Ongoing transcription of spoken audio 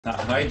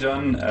Hi,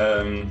 John.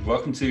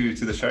 Welcome to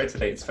the show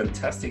today. It's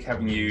fantastic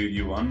having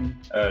you on.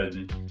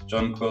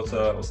 John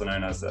Quilter, also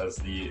known as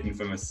the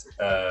infamous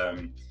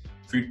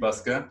Food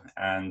Busker,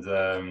 and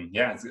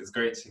yeah, it's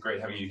great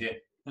having you here.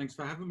 Thanks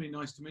for having me.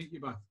 Nice to meet you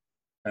both.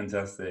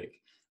 Fantastic.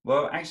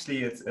 Well,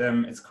 actually,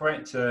 it's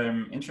quite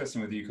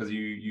interesting with you because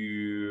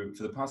you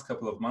for the past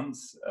couple of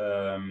months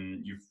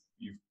you've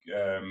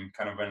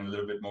kind of been a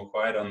little bit more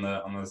quiet on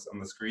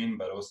the screen,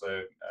 but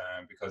also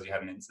because you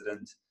had an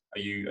incident. Are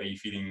you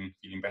feeling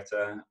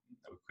better?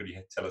 Could you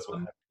tell us what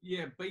happened?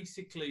 Yeah,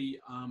 basically,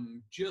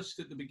 just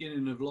at the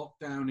beginning of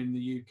lockdown in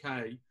the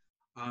UK,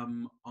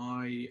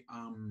 I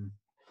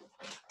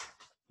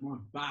my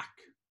back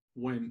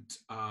went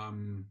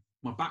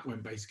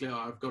basically.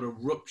 I've got a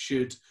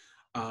ruptured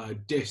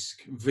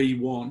disc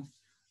V1,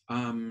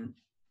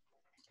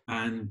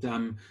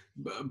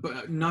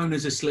 but known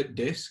as a slip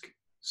disc.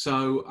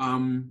 So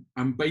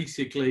and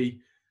basically,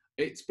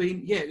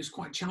 it was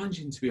quite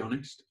challenging, to be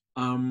honest.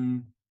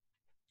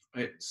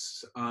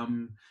 It's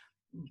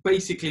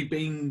basically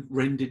being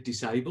rendered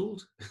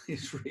disabled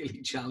is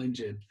really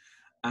challenging,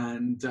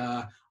 and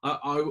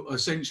I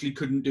essentially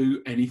couldn't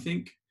do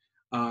anything,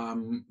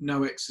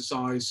 no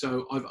exercise.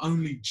 So I've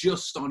only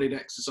just started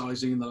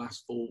exercising in the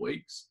last 4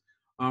 weeks,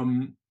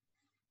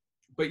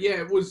 but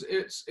yeah,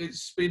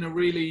 it's been a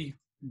really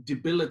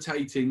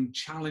debilitating,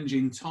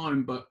 challenging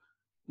time. But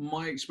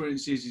my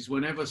experience is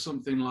whenever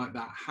something like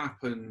that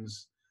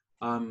happens,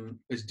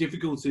 as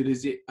difficult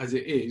as it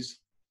is,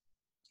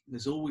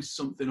 there's always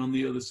something on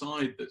the other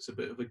side that's a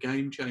bit of a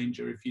game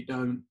changer if you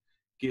don't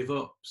give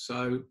up.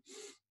 So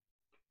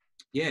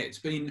yeah, it's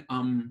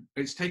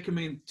taken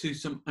me to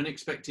some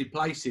unexpected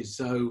places.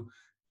 So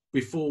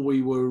before we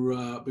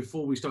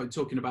started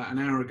talking about an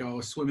hour ago, I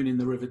was swimming in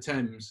the River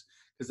Thames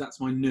because that's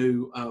my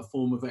new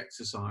form of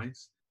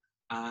exercise.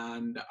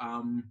 And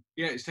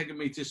yeah, it's taken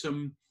me to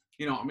some,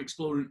 I'm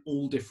exploring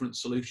all different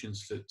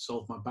solutions to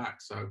solve my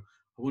back. So I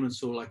went and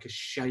saw like a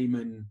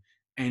shaman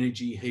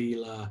energy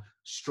healer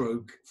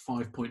stroke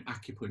 5-point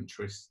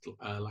acupuncturist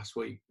last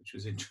week, which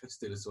was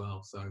interesting as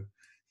well. So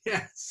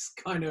yeah, it's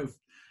kind of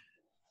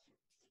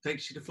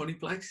takes you to funny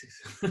places.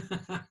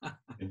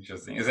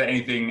 Interesting. Is there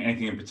anything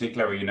in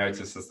particular where you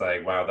notice as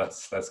like, wow,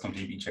 that's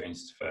completely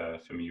changed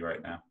for me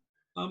right now?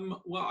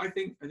 Well, I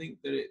think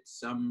that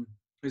it's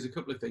there's a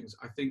couple of things.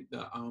 I think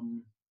that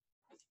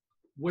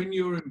when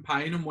you're in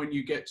pain and when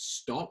you get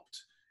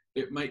stopped,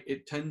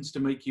 it tends to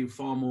make you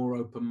far more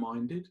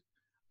open-minded,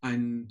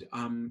 and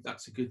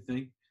that's a good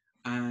thing.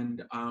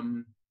 And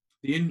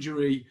the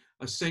injury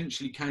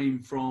essentially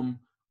came from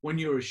when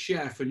you're a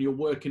chef and you're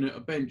working at a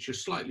bench, you're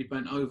slightly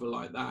bent over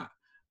like that,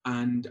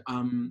 and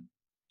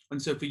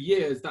so for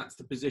years that's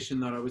the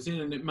position that I was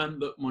in, and it meant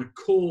that my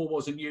core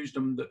wasn't used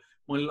and that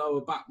my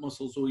lower back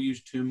muscles were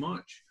used too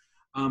much,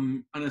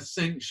 and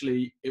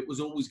essentially it was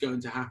always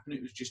going to happen.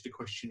 It was just a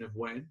question of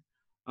when.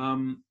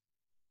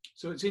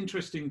 So it's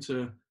interesting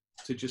to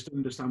just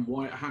understand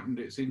why it happened.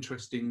 It's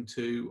interesting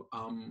to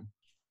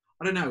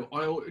I don't know.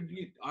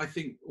 I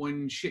think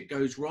when shit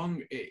goes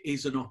wrong, it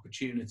is an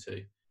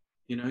opportunity.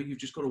 You've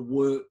just got to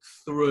work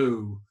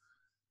through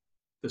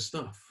the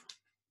stuff.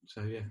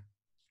 So yeah.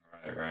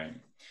 Right.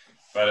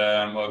 But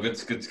well, good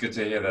to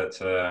hear that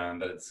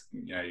that it's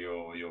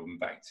you're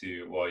back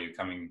to, well, you're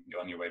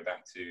on your way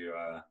back to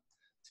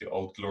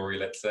old glory,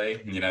 let's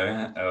say,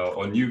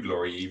 or new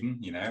glory even,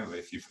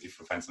 if you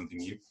find something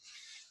new.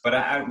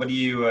 But what do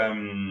you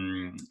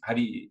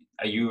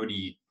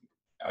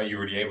are you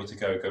already able to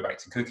go back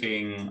to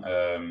cooking?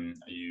 Are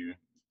you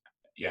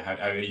how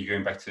are you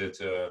going back to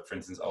for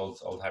instance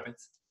old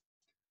habits?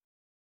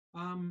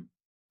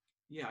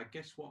 Yeah, I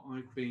guess what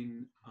I've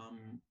been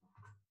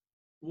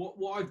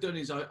what I've done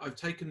is I've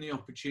taken the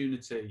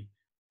opportunity,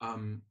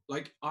 I've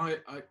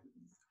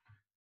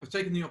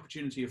taken the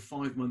opportunity of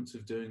 5 months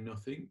of doing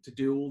nothing to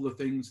do all the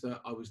things that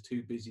I was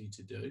too busy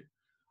to do,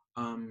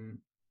 and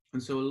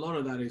so a lot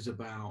of that is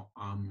about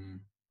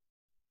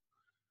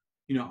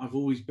I've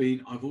always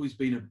been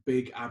a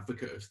big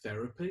advocate of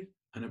therapy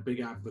and a big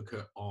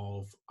advocate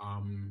of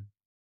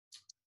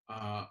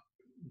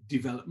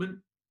development,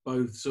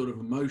 both sort of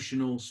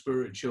emotional,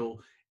 spiritual,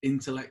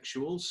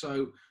 intellectual.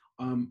 So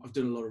I've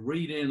done a lot of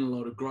reading, a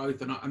lot of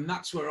growth, and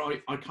that's where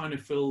I kind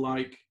of feel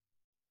like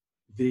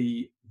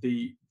the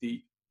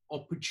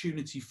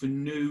opportunity for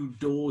new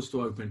doors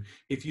to open.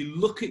 If you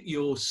look at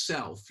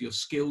yourself, your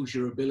skills,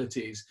 your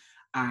abilities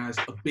as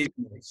a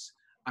business,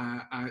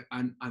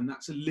 and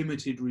that's a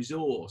limited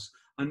resource.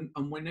 And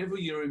whenever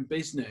you're in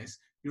business,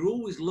 you're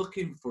always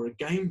looking for a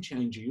game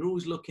changer. You're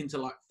always looking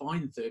to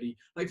find 30.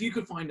 Like if you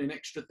could find an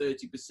extra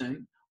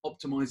 30%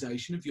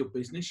 optimization of your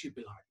business, you'd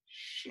be like,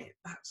 shit,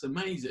 that's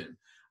amazing.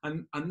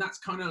 And that's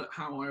kind of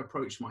how I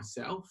approach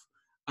myself.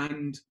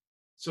 And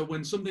so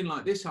when something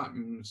like this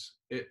happens,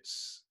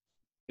 it's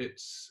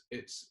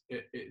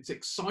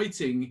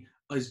exciting,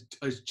 as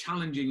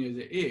challenging as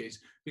it is,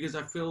 because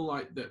I feel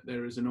like that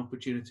there is an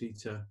opportunity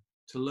to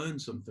learn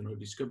something or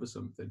discover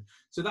something.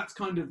 So that's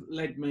kind of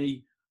led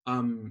me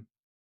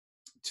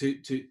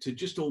to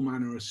just all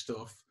manner of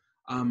stuff.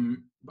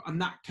 And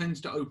that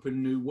tends to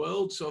open new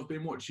worlds. So I've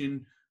been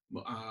watching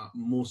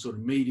more sort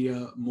of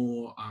media,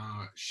 more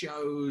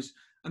shows,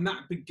 and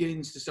that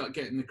begins to start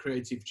getting the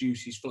creative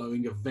juices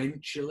flowing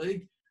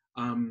eventually.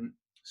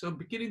 So I'm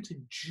beginning to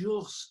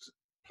just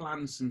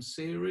plan some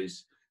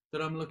series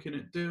that I'm looking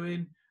at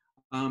doing.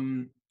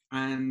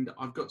 And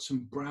I've got some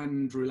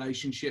brand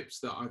relationships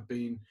that I've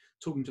been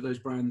talking to those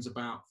brands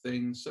about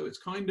things. So it's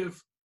kind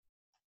of,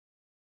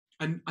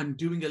 and I'm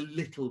doing a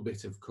little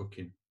bit of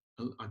cooking.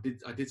 I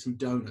did some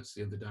donuts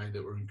the other day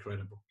that were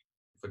incredible,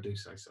 if I do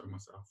say so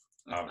myself.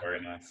 Oh,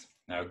 very nice.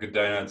 Now, a good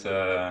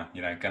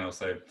donut, can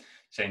also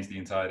change the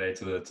entire day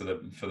for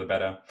the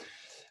better.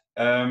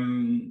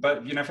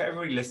 But for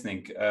everybody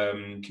listening,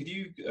 could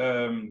you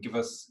give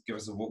us a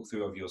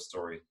walkthrough of your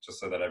story,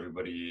 just so that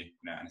everybody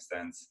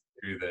understands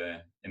who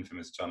the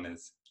infamous John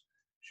is?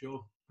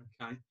 Sure.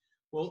 Okay.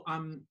 Well,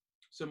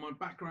 so my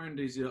background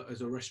is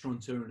as a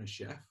restaurateur and a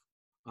chef.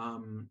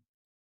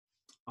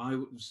 I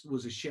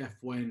was a chef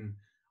when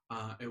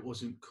it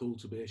wasn't cool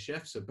to be a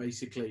chef. So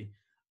basically,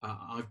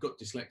 I've got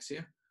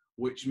dyslexia,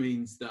 which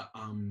means that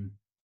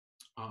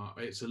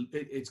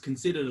it's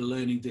considered a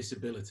learning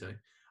disability.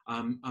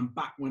 And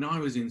back when I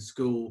was in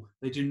school,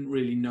 they didn't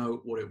really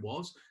know what it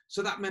was.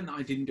 So that meant that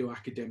I didn't do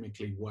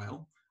academically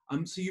well.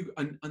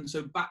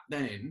 So back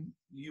then,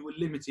 you were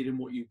limited in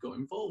what you got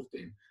involved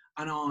in.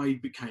 And I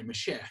became a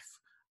chef,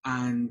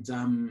 and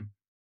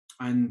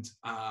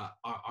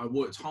I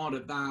worked hard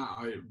at that.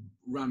 I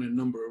ran a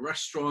number of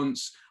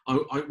restaurants.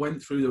 I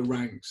went through the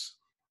ranks,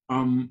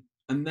 and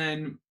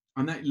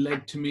that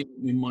led to me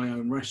in my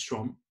own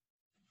restaurant.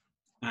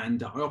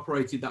 And I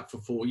operated that for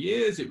 4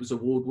 years. It was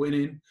award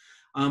winning,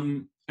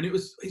 and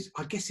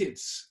I guess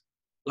it's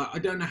like, I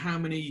don't know how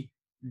many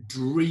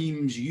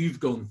dreams you've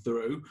gone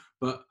through,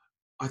 but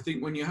I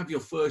think when you have your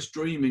first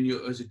dream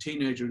as a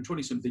teenager and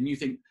 20 something, you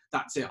think,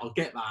 that's it, I'll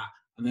get that,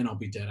 and then I'll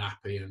be dead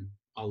happy and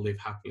I'll live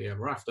happily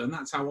ever after. And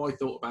that's how I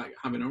thought about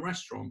having a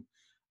restaurant.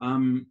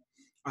 I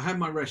had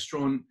my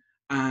restaurant,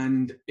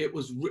 and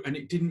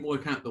it didn't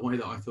work out the way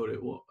that I thought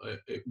it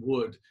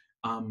would.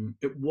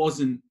 It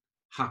wasn't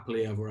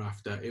happily ever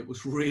after. It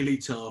was really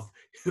tough.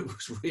 It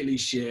was really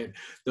shit.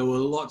 There were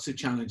lots of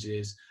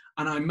challenges,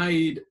 and I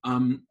made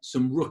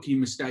some rookie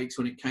mistakes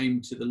when it came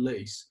to the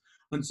lease.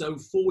 And so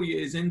 4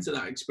 years into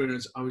that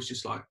experience, I was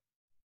just like,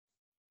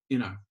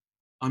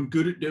 I'm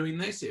good at doing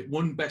this. It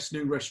won Best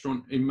New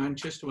Restaurant in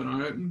Manchester when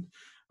I opened.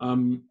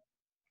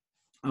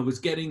 I was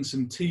getting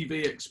some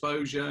TV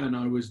exposure, and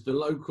I was the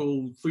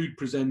local food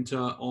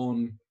presenter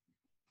on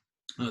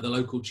the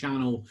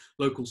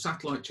local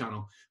satellite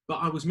channel. But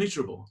I was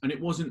miserable, and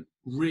it wasn't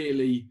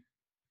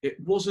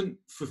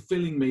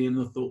fulfilling me in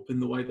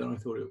the way that I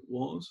thought it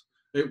was.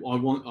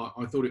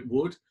 I thought it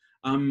would.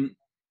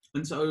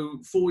 And so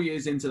 4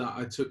 years into that,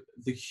 I took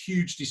the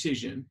huge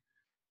decision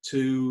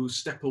to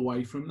step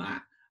away from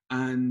that.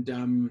 And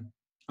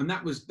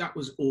that was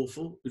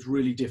awful. It was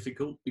really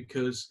difficult,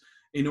 because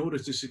in order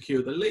to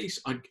secure the lease,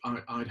 I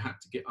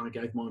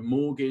gave my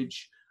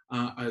mortgage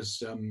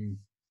to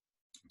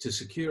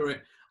secure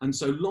it. And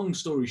so, long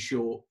story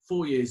short,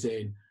 4 years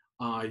in,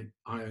 I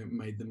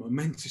made the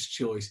momentous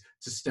choice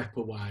to step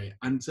away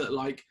and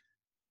to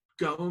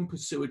go and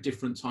pursue a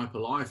different type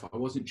of life. I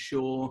wasn't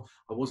sure.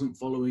 I wasn't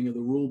following the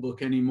rule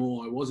book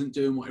anymore. I wasn't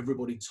doing what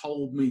everybody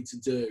told me to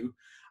do.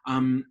 So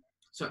I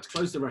had to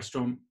close the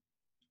restaurant.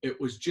 It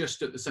was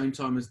just at the same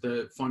time as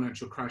the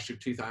financial crash of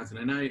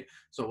 2008,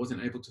 so I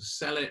wasn't able to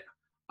sell it.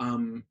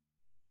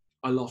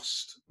 I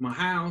lost my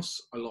house,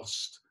 I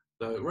lost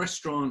the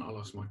restaurant, I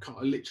lost my car,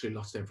 I literally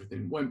lost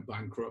everything, went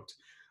bankrupt.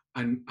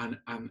 And at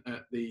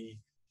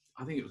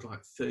I think it was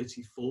like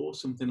 34,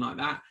 something like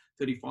that,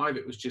 35,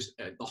 it was just,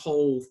 the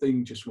whole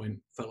thing just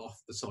fell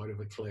off the side of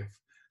a cliff.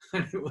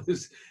 And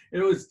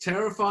it was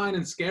terrifying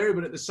and scary,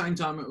 but at the same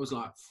time, it was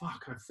like,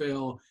 fuck,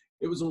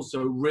 it was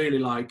also really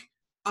like,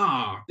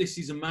 this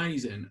is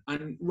amazing.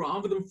 And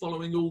rather than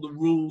following all the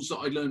rules that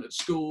I learned at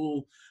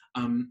school,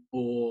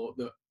 or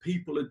that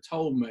people had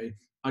told me,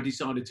 I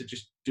decided to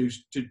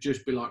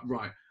just be like,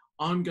 right,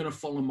 I'm going to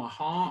follow my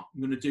heart.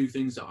 I'm going to do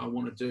things that I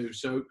want to do.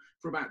 So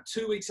for about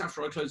 2 weeks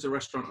after I closed the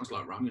restaurant, I was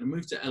like, right, I'm going to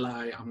move to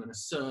LA. I'm going to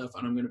surf,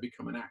 and I'm going to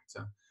become an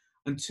actor.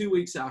 And 2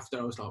 weeks after,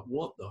 I was like,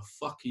 what the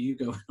fuck are you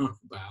going on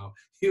about?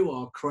 You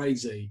are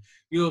crazy.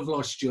 You have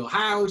lost your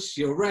house,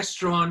 your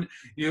restaurant.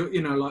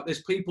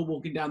 There's people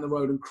walking down the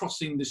road and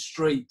crossing the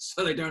street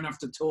so they don't have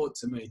to talk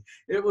to me.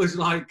 It was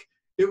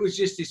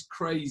just this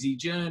crazy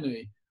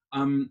journey.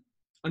 And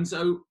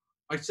so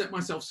I set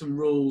myself some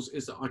rules,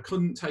 is that I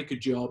couldn't take a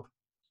job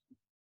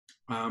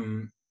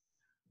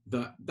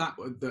that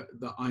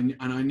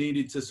I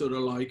needed to sort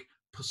of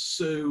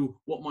pursue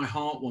what my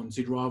heart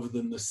wanted rather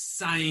than the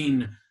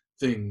sane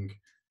thing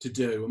to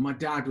do. And my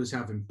dad was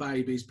having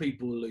babies,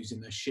 people were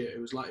losing their shit. It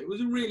was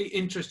a really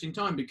interesting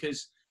time,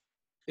 because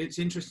it's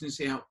interesting to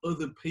see how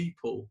other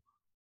people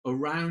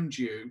around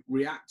you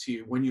react to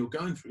you when you're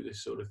going through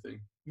this sort of thing.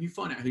 And you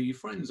find out who your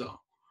friends are.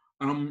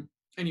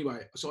 Anyway,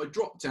 so I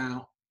dropped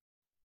out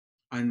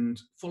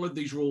and followed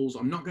these rules.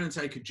 I'm not going to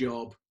take a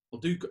job.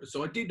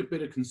 So I did a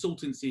bit of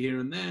consultancy here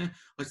and there.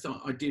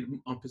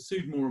 I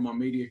pursued more of my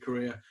media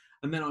career,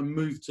 and then I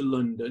moved to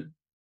London,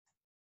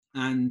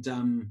 and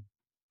then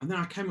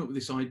I came up with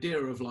this idea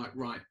of like,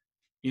 right,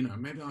 you know,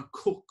 maybe I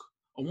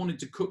wanted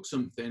to cook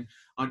something.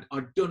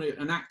 I'd done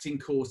an acting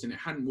course and it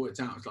hadn't worked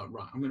out. I was like,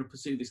 right, I'm going to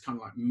pursue this kind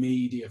of like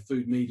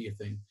food media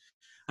thing.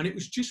 And it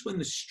was just when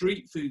the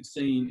street food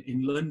scene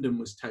in London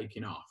was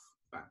taking off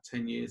about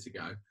 10 years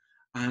ago.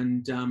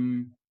 And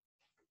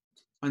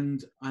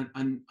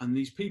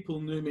these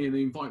people knew me and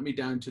they invited me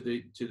down to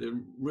the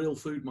real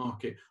food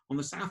market on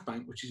the South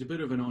Bank, which is a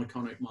bit of an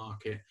iconic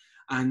market.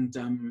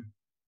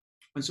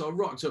 And so I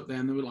rocked up there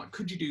and they were like,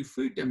 could you do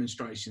food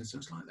demonstrations? So I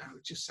was like, that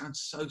would just sound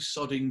so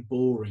sodding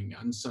boring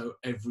and so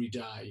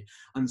everyday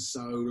and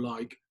so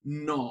like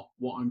not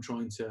what I'm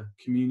trying to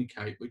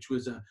communicate, which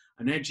was an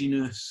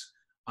edginess.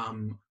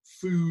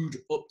 Food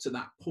up to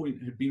that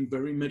point had been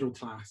very middle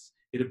class.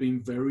 It had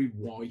been very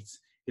white.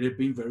 It had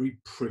been very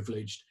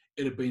privileged.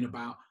 It had been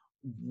about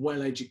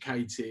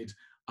well-educated,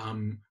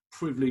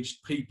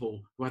 privileged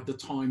people who had the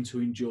time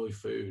to enjoy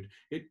food.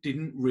 It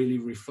didn't really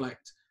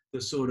reflect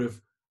the sort of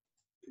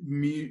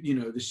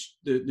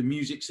the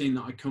music scene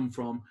that I come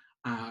from,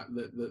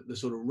 the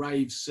sort of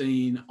rave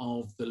scene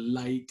of the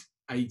late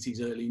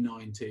 80s, early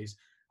 90s,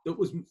 that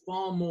was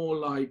far more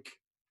like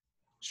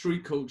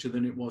street culture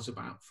than it was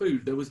about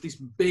food. There was this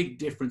big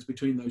difference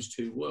between those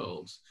two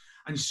worlds,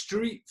 and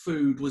street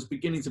food was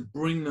beginning to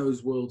bring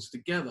those worlds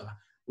together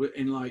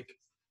in like,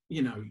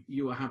 you know,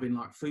 you were having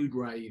like food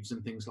raves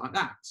and things like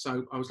that.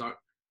 So I was like,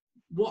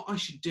 what I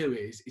should do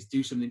is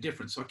do something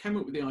different. So I came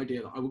up with the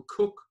idea that I would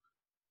cook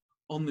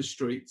on the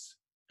streets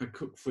and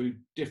cook food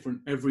different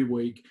every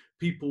week.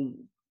 People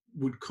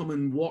would come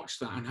and watch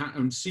that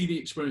and see the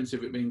experience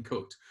of it being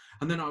cooked.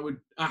 And then I would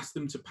ask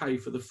them to pay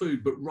for the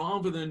food, but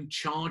rather than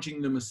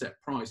charging them a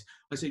set price,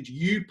 I said,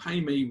 you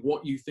pay me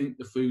what you think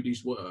the food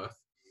is worth.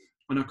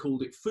 And I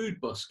called it food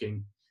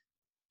busking.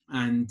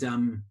 And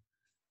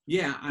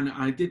and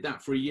I did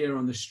that for a year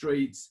on the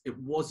streets. It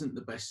wasn't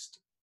the best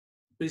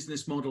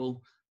business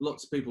model.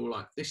 Lots of people were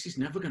like, this is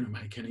never going to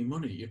make any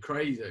money. You're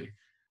crazy.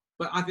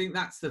 But I think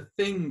that's the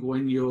thing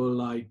when you're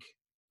like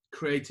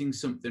creating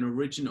something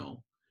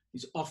original,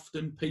 is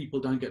often people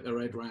don't get their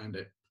head around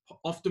it.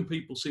 Often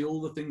people see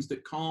all the things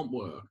that can't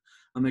work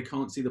and they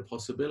can't see the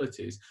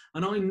possibilities.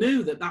 And I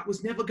knew that that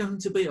was never going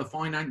to be a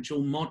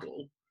financial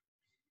model,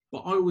 but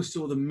I always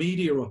saw the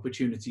media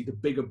opportunity, the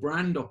bigger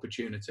brand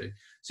opportunity.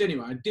 So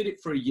anyway, I did it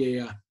for a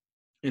year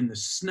in the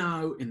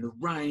snow, in the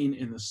rain,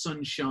 in the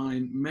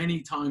sunshine,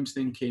 many times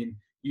thinking,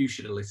 you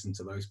should have listened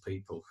to those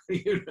people.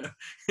 you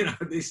know,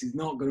 this is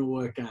not going to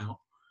work out.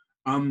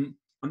 And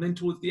then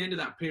towards the end of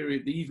that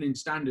period, the Evening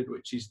Standard,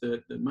 which is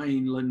the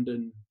main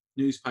London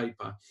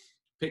newspaper,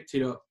 picked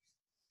it up.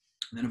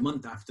 And then a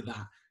month after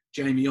that,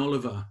 Jamie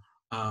Oliver,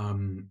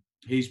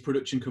 his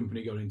production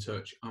company, got in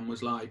touch and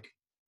was like,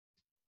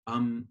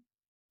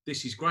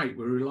 this is great.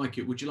 We really like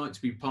it. Would you like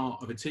to be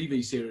part of a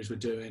TV series we're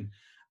doing?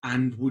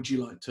 And would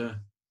you like to,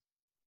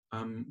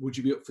 would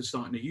you be up for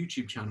starting a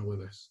YouTube channel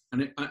with us?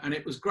 And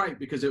it was great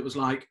because it was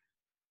like,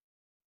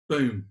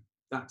 boom,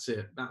 that's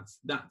it. That's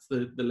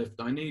the lift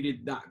I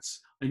needed.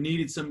 I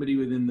needed somebody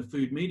within the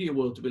food media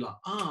world to be like,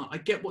 I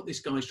get what this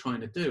guy's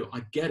trying to do.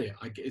 I get it.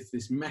 It's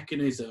this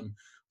mechanism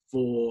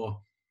for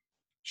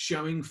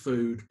showing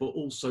food, but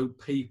also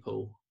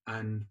people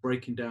and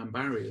breaking down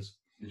barriers.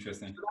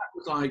 Interesting. So that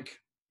was like,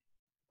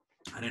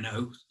 I don't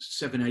know,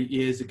 7-8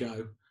 years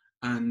ago.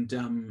 And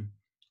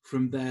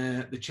from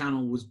there, the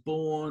channel was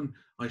born.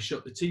 I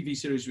shot the TV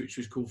series, which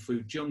was called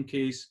Food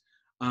Junkies,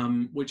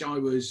 which I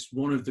was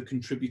one of the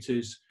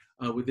contributors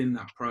within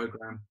that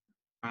program.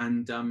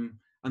 And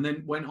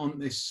then went on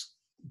this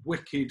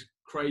wicked,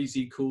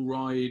 crazy, cool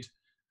ride,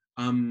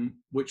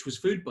 which was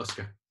Food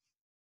Busker.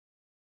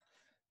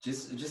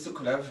 Just to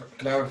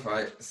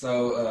clarify,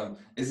 so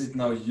is it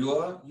now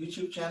your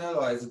YouTube channel,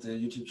 or is it a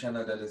YouTube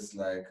channel that is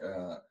like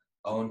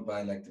owned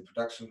by like the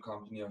production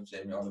company of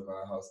Jamie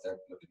Oliver? How's that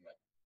looking like?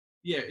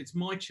 Yeah, it's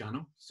my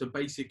channel. So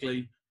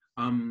basically,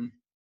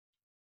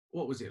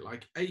 what was it,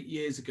 like 8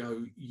 years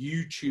ago,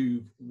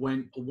 YouTube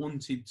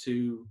wanted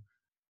to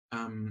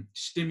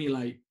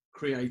stimulate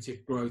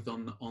creative growth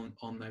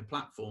on their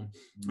platform.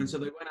 And so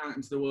they went out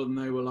into the world and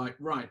they were like,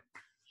 right,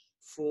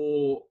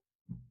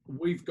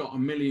 we've got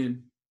 1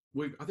 million.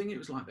 I think it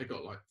was like they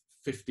got like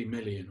 50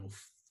 million or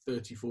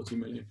 30, 40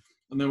 million.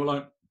 And they were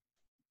like,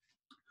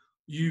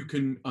 you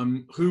can,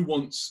 who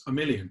wants 1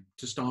 million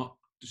to start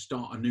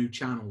a new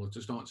channel or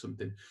to start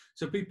something?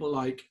 So people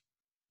like,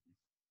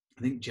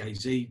 I think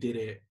Jay-Z did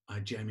it,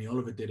 Jamie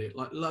Oliver did it,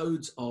 like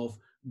loads of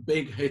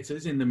big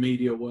hitters in the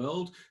media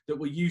world that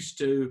were used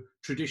to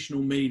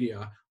traditional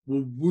media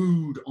were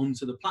wooed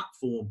onto the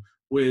platform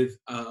with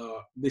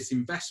this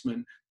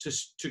investment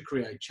to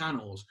create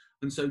channels.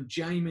 And so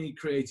Jamie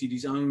created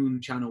his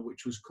own channel,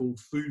 which was called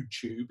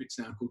FoodTube. It's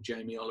now called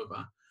Jamie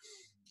Oliver.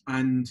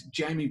 And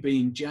Jamie,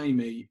 being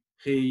Jamie,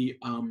 he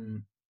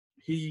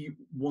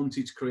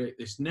wanted to create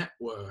this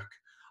network.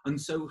 And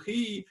so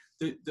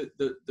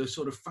the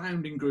sort of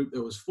founding group,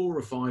 there was 4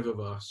 or 5 of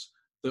us,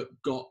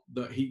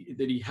 that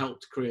he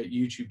helped create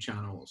YouTube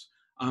channels.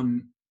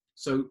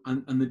 So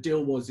the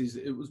deal was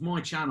it was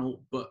my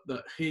channel, but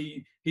that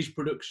his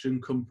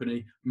production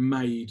company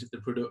made the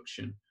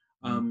production.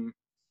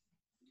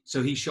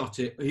 So he shot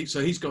it.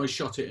 So his guys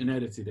shot it and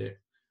edited it.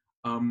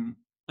 And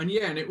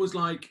it was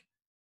like,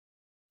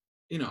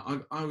 you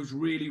know, I was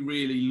really,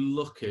 really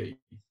lucky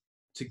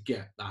to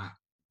get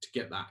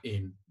that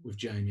in with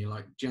Jamie.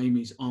 Like,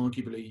 Jamie's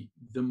arguably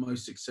the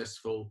most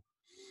successful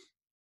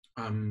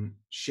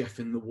chef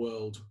in the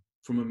world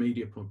from a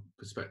media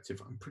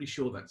perspective. I'm pretty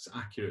sure that's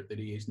accurate, that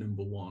he is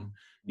number one.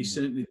 He's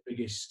certainly the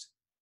biggest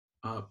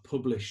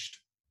published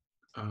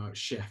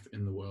chef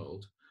in the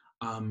world.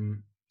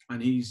 And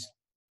he's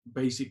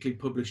basically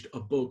published a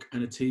book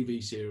and a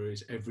TV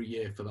series every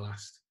year for the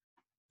last,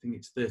 I think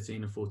it's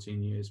 13 or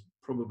 14 years,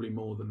 probably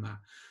more than that.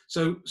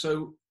 So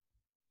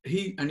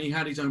he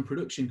had his own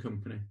production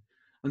company.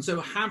 And so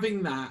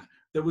having that,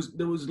 there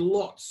was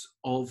lots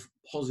of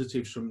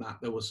positives from that.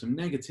 There were some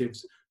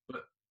negatives,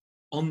 but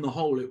on the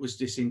whole, it was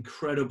this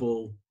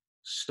incredible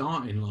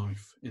start in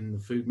life in the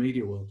food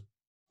media world.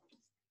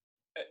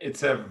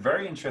 It's a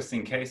very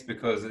interesting case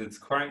because it's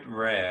quite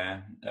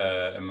rare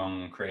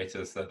among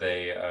creators that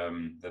they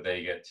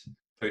get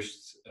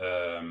pushed,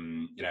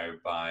 you know,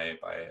 by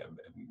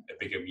a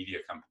bigger media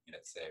company,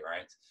 let's say,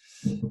 right?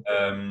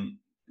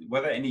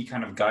 Were there any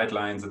kind of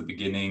guidelines at the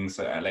beginning?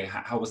 So, like,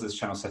 how was this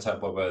channel set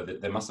up?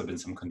 There must have been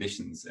some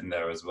conditions in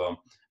there as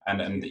well.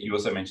 And you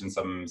also mentioned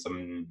some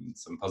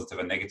positive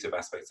and negative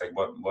aspects. Like,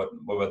 what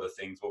were the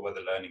things? What were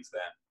the learnings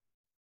there?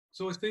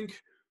 So I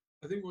think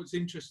what's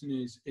interesting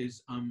is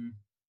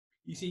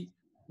you see,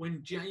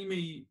 when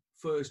Jamie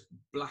first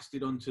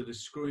blasted onto the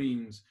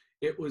screens,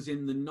 it was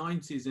in the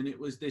 90s, and it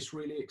was this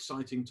really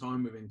exciting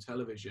time within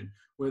television,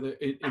 where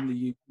in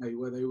the UK,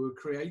 where they were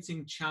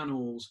creating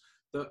channels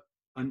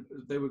and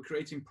they were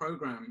creating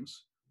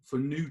programs for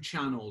new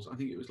channels. I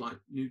think it was like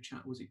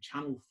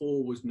Channel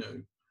 4 was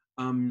new.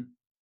 And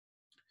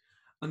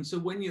so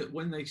when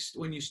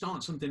you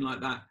start something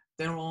like that,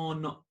 there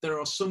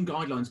are some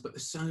guidelines, but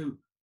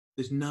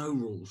there's no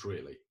rules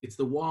really. It's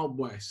the Wild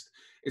West.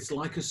 It's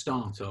like a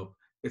startup.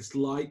 It's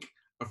like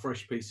a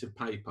fresh piece of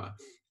paper.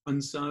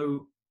 And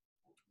so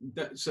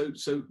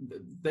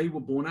they were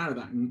born out of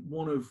that. And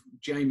one of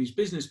Jamie's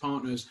business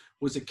partners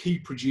was a key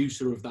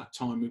producer of that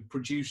time, who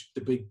produced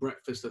The Big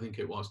Breakfast, I think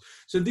it was.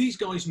 So these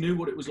guys knew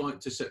what it was like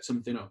to set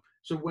something up.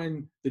 So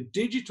when the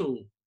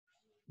digital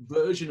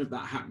version of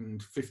that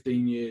happened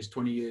 15 years,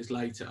 20 years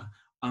later,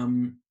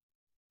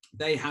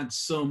 they had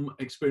some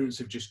experience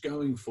of just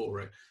going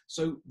for it.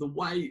 So the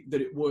way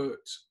that it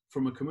worked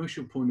from a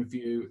commercial point of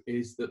view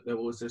is that there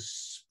was a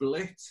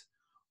split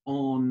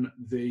on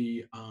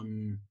the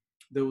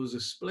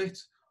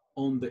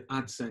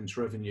AdSense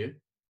revenue,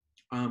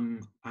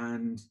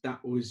 and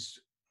that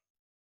was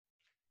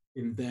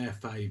in their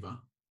favor.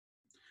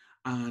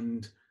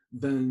 And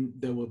then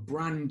there were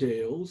brand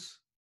deals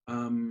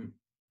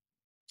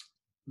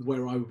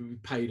where I would be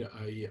paid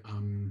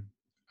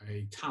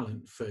a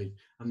talent fee,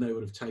 and they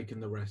would have taken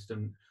the rest.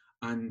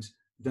 And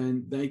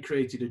then they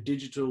created a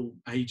digital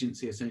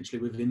agency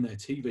essentially within their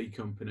TV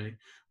company,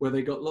 where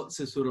they got lots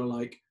of sort of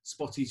like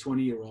spotty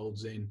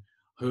 20-year-olds in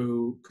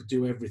who could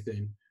do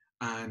everything,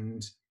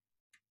 and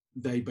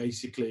they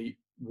basically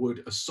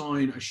would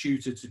assign a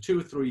shooter to 2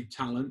 or 3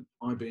 talent,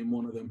 I being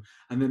one of them,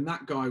 and then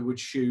that guy would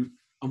shoot,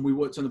 and we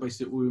worked on the basis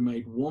that we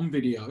made 1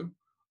 video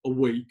a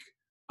week,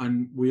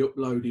 and we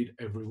uploaded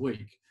every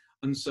week.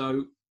 And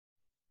so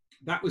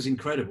that was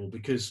incredible,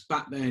 because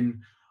back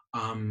then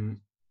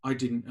I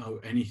didn't know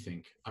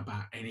anything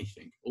about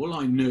anything. All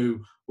I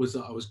knew was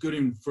that I was good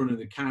in front of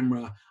the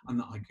camera and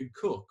that I could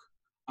cook.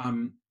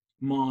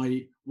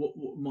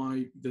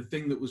 The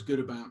thing that was good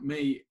about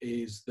me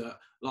is that,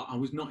 like, I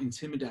was not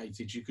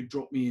intimidated. You could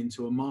drop me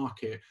into a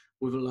market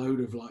with a load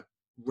of like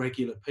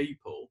regular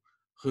people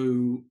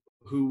who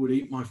would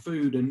eat my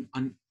food, and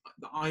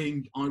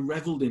I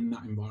reveled in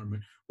that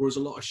environment. Whereas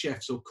a lot of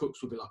chefs or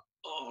cooks would be like,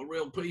 "Oh,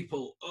 real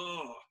people,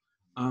 oh."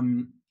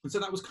 And so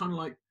that was kind of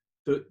like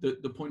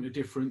the point of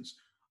difference.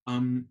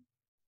 And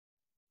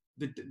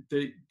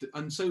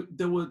so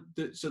there were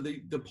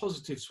the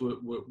positives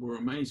were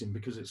amazing,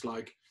 because it's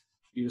like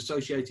you're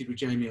associated with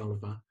Jamie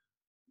Oliver.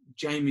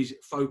 Jamie's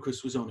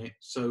focus was on it,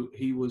 so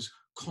he was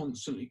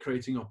constantly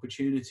creating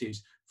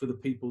opportunities for the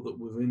people that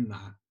were in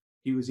that.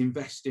 He was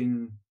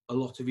investing a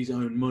lot of his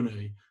own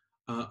money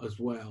as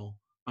well,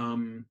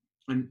 and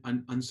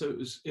so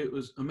it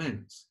was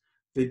immense.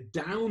 The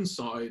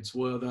downsides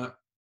were that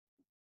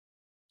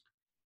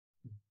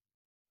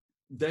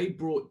they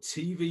brought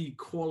TV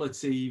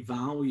quality,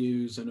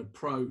 values and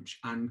approach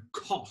and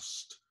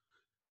cost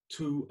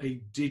to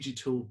a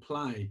digital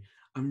play.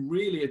 And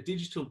really, a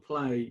digital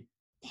play,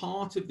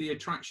 part of the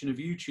attraction of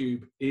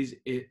YouTube is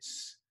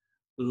its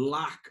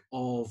lack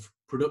of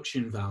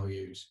production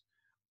values,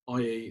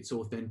 i.e. its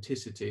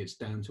authenticity, its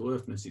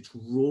down-to-earthness, its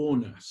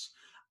rawness.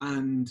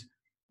 And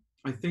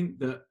I think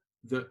that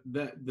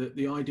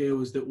the idea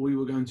was that we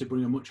were going to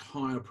bring a much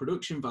higher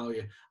production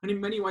value, and in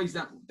many ways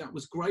that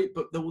was great,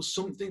 but there was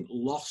something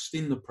lost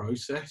in the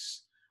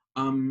process.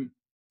 And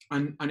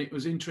it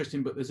was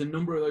interesting, but there's a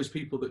number of those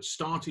people that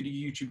started a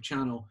YouTube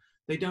channel.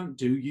 They don't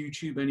do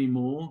YouTube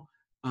anymore.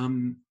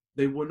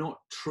 They were not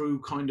true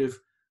kind of,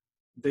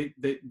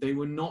 they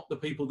were not the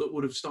people that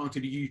would have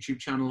started a YouTube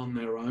channel on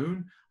their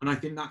own. And I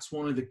think that's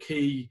one of the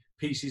key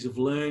pieces of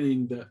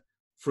learning that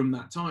from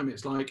that time.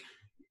 It's like,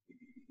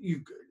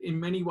 in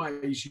many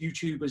ways,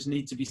 YouTubers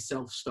need to be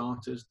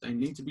self-starters. They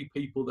need to be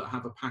people that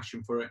have a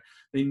passion for it.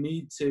 They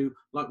need to,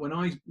 like when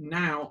I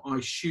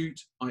shoot,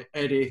 I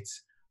edit,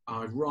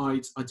 I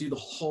write, I do the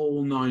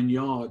whole 9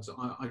 yards.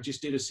 I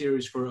just did a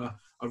series for a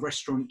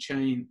restaurant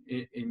chain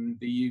in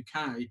the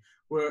UK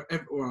where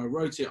I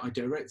wrote it, I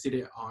directed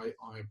it, I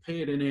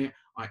appeared in it,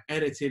 I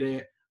edited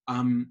it.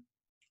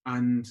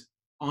 And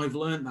I've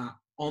learned that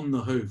on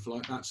the hoof,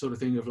 like that sort of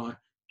thing of like,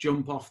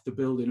 jump off the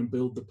building and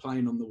build the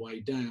plane on the way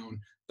down.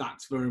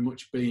 That's very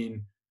much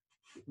been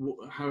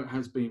how it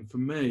has been for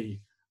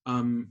me.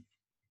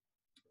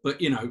 But,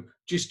 you know,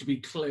 just to be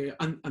clear,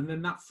 and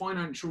then that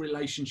financial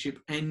relationship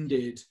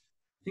ended,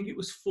 I think it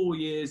was 4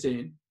 years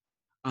in.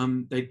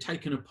 They'd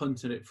taken a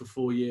punt at it for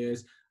 4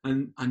 years,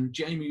 and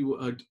Jamie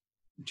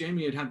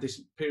had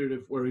this period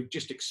of where he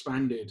just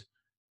expanded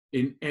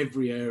in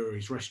every area,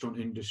 his restaurant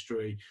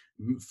industry,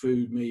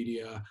 food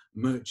media,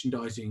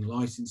 merchandising,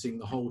 licensing,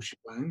 the whole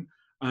shebang.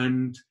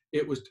 And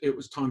it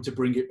was time to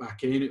bring it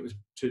back in. It was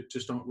to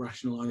start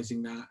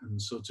rationalizing that and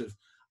sort of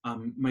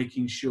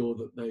making sure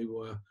that they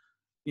were,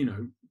 you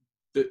know,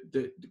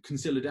 the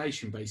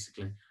consolidation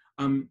basically.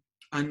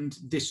 And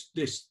this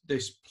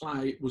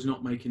play was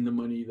not making the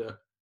money that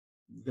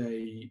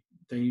they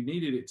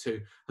needed it to.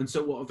 And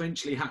so what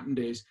eventually happened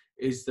is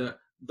that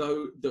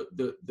though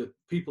the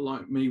people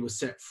like me were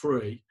set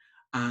free,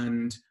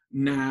 and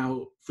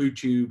now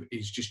FoodTube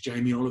is just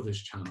Jamie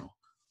Oliver's channel,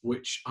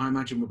 which I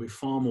imagine will be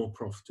far more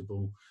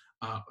profitable.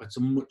 It's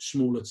a much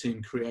smaller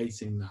team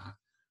creating that.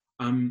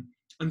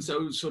 And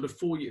so sort of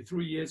 4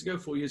 years ago,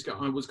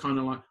 I was kind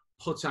of like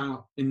put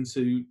out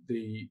into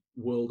the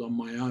world on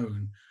my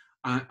own.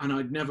 And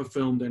I'd never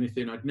filmed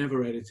anything, I'd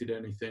never edited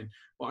anything,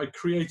 but I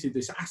created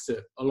this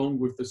asset along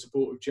with the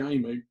support of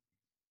Jamie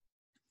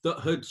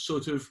that had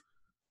sort of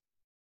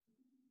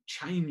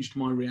changed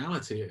my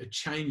reality. It had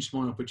changed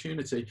my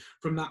opportunity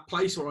from that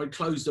place where I'd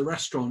closed the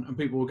restaurant and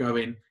people were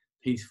going,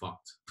 he's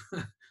fucked.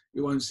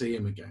 You won't see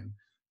him again.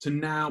 To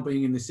now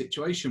being in this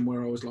situation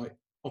where I was like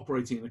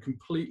operating in a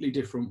completely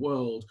different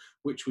world,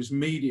 which was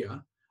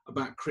media,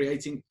 about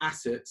creating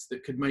assets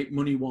that could make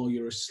money while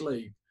you're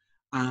asleep,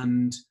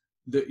 and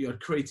that you had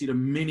created a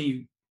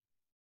mini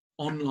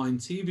online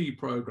TV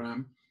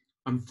program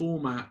and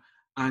format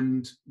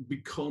and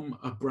become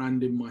a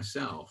brand in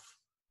myself.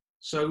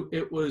 So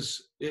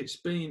it's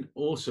been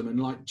awesome. And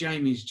like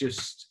Jamie's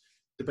just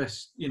the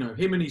best, you know,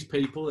 him and his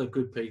people, they're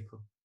good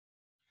people.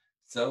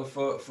 So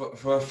for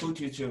a food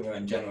YouTuber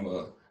in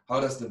general, how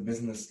does the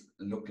business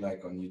look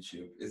like on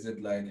YouTube? Is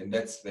it like in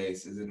that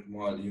space? Is it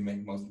more you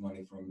make most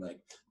money from like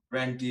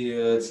brand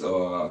deals,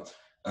 or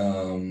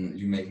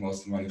you make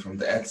most money from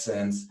the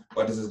AdSense?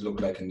 What does it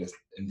look like in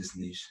this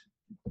niche?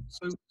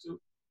 So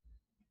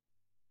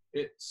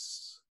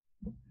it's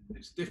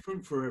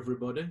different for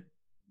everybody,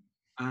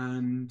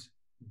 and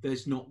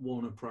there's not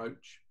one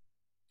approach.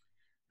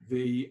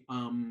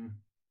 And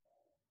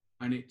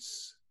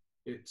it's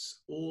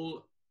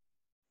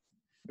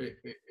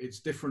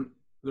different.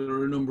 There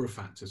are a number of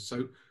factors.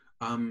 So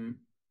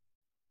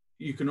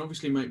you can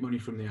obviously make money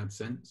from the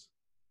AdSense,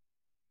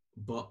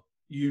 but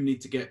you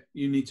need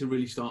to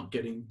really start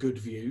getting good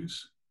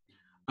views.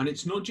 And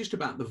it's not just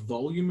about the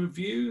volume of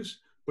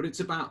views, but it's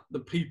about the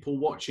people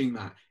watching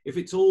that. If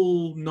it's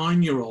all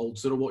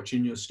 9-year-olds that are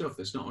watching your stuff,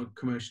 that's not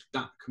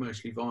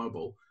commercially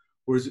viable.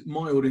 Whereas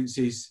my audience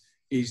is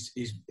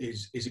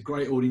a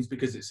great audience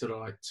because it's sort of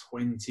like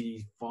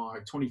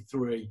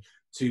 23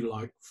 to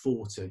like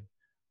 40.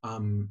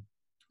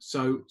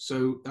 So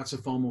that's a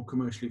far more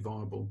commercially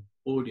viable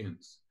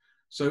audience.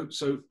 So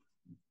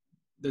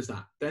there's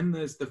that. Then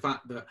there's the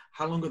fact that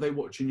how long are they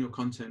watching your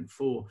content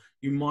for?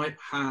 You might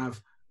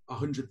have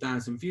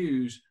 100,000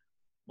 views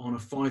on a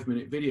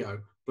 5-minute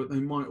video, but they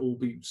might all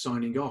be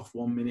signing off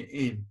 1 minute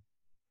in.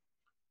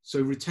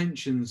 So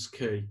retention's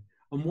key.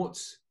 And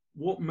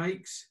what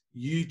makes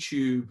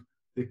YouTube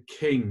the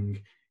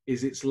king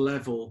is its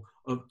level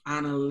of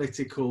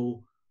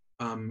analytical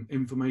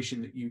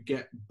information that you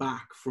get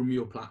back from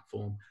your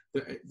platform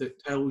that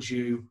tells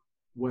you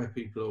where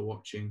people are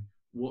watching,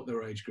 what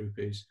their age group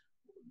is,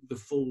 the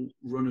full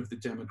run of the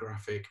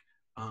demographic,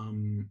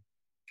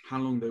 how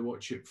long they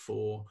watch it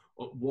for,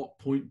 at what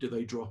point do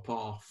they drop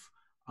off.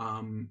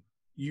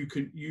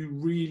 You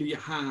really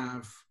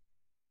have,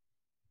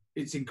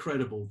 it's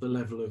incredible the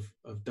level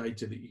of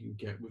data that you can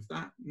get with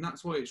that. And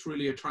that's why it's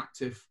really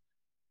attractive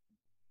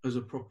as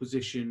a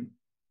proposition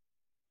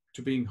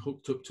to being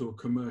hooked up to a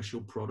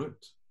commercial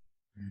product.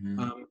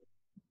 Mm-hmm.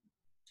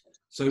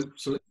 So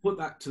let's put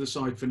that to the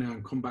side for now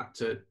and come back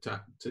to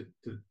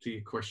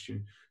your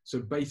question. So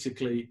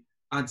basically,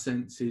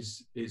 AdSense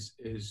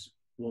is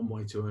one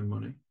way to earn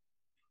money,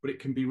 but it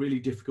can be really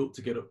difficult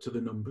to get up to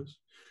the numbers.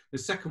 The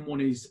second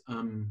one is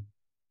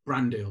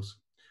brand deals.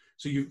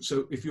 So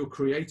if you're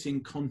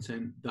creating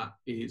content that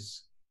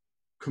is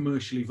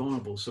commercially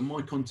viable, so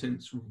my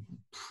content's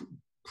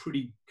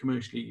pretty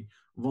commercially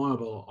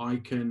viable, I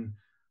can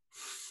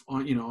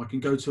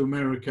go to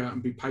America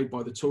and be paid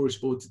by the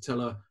tourist board to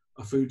tell a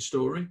food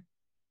story,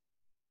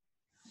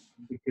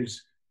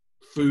 because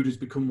food has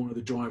become one of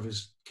the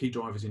key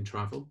drivers in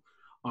travel.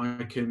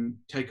 I can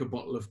take a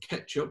bottle of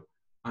ketchup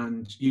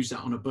and use that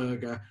on a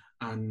burger,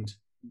 and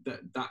that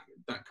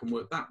can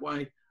work that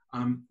way.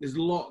 There's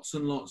lots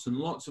and lots and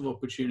lots of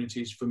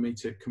opportunities for me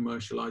to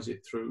commercialize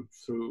it through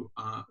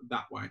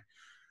that way.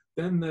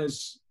 Then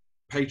there's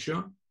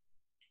Patreon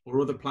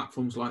or other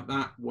platforms like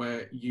that,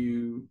 where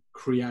you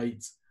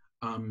create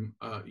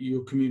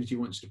your community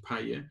wants to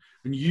pay you.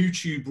 And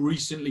YouTube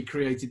recently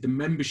created the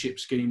membership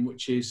scheme,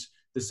 which is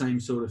the same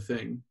sort of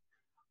thing,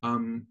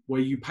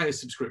 where you pay a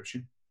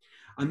subscription.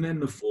 And then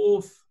the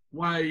fourth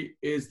way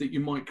is that you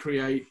might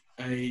create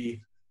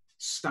a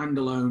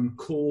standalone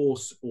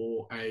course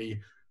or a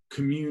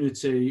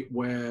community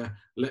where,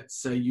 let's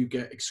say, you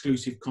get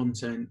exclusive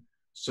content.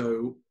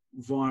 So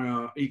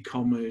via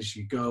e-commerce,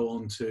 you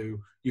come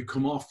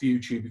off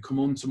YouTube, you come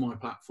onto my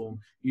platform,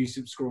 you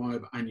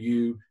subscribe, and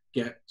you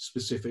get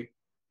specific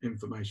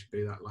information,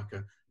 be that like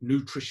a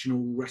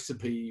nutritional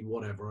recipe,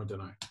 whatever, I don't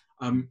know.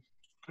 And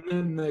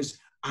then there's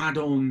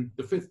add-on.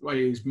 The fifth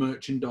way is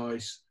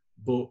merchandise,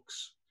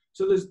 books.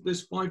 So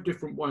there's 5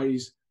 different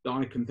ways that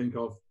I can think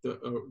of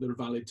that are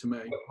valid to me.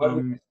 What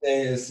would you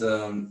say is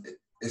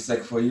it's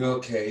like, for your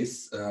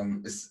case,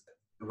 is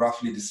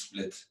roughly the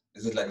split?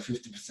 Is it like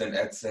 50%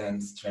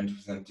 AdSense,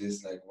 20%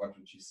 this? Like, what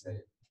would you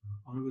say?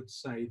 I would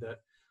say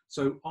that,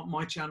 so on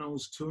my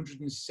channel's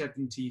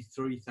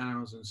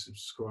 273,000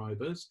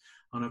 subscribers,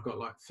 and I've got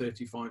like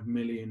 35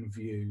 million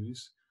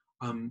views.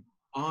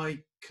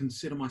 I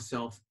consider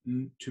myself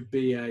to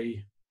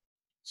be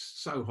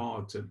so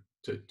hard to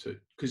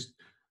because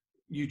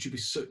YouTube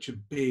is such a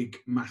big,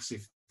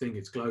 massive thing.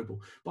 It's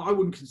global, but I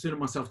wouldn't consider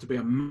myself to be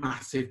a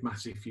massive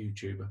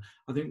YouTuber.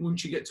 I think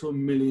once you get to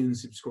 1 million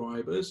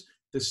subscribers,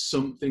 there's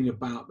something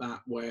about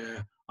that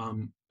where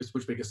it's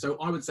much bigger. So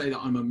I would say that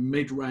I'm a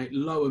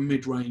lower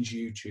mid-range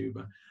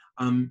YouTuber.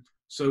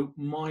 So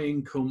my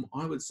income,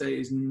 I would say,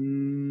 is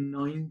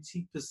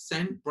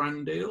 90%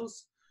 brand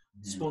deals,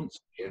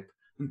 sponsorship,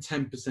 and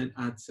 10%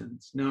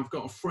 AdSense. Now I've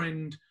got a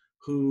friend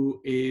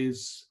who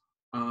is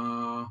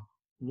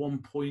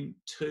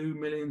 1.2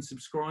 million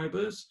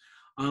subscribers,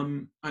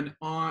 and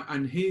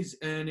his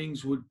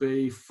earnings would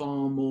be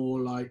far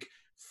more like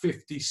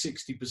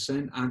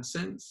 50-60%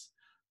 AdSense,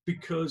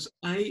 because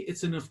A,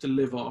 it's enough to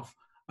live off,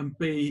 and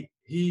B,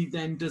 he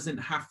then doesn't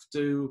have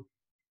to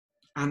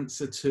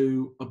answer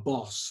to a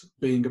boss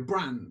being a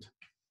brand,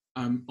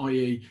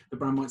 i.e. the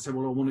brand might say,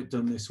 well, I want it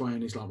done this way,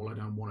 and he's like, well, I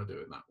don't want to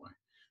do it that way.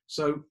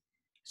 So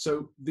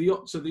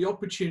the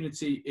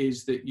opportunity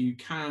is that you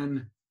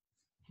can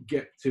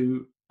get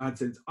to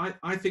AdSense.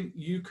 I think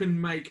you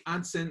can make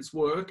AdSense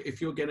work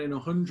if you're getting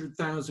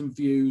 100,000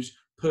 views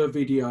per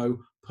video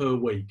per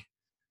week.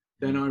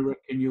 Then I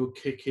reckon you're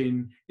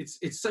kicking.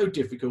 It's so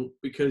difficult,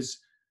 because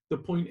the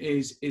point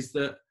is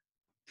that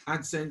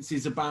AdSense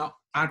is about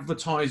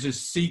advertisers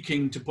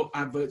seeking to put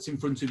adverts in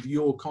front of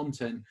your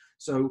content.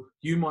 So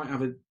you might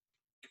have a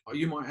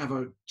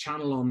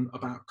channel on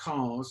about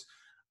cars,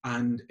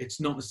 and it's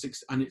not as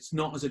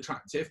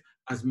attractive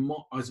as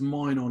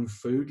mine on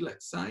food,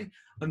 let's say.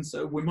 And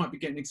so we might be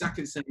getting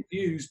exactly the same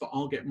views, but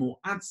I'll get more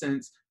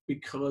AdSense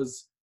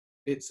because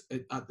it's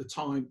at the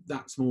time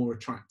that's more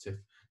attractive.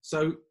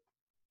 So,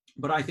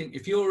 but I think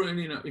if you're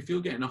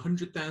getting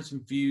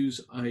 100,000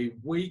 views a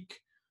week,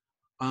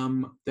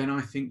 then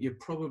I think you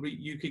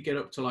could get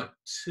up to like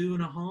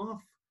 2.5,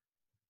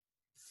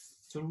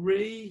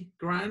 3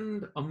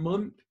 grand a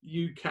month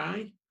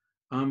UK,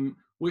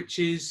 which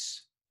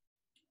is,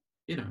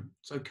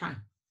 it's okay.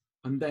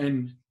 And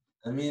then,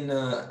 I mean,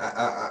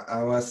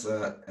 I was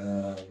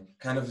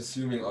kind of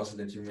assuming also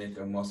that you make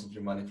most of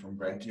your money from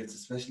brand deals,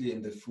 especially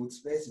in the food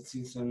space. It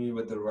seems to me,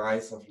 with the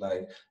rise of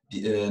like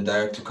the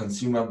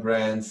direct-to-consumer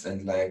brands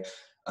and like,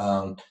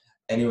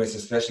 anyways,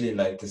 especially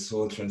like this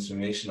whole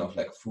transformation of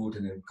like food,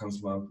 and it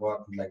becomes more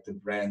important. Like the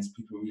brands,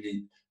 people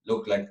really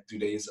look like, do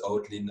they use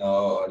Oatly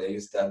now, or they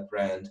use that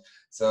brand?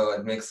 So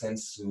it makes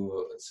sense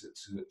for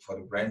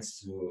the brands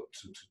to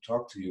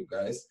talk to you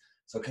guys.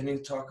 So can you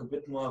talk a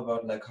bit more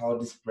about like how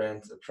these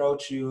brands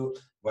approach you?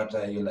 What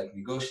are your like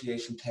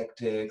negotiation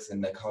tactics,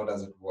 and like how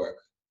does it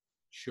work?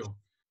 Sure.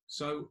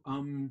 So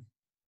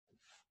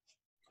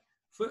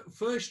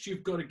first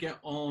you've got to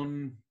get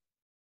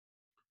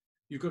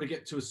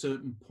to a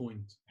certain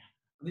point.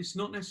 And it's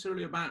not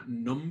necessarily about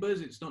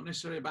numbers. It's not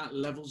necessarily about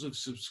levels of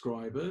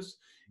subscribers.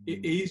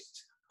 It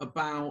is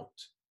about,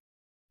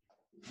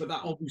 but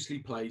that obviously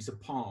plays a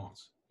part,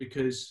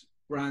 because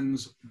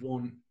brands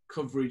want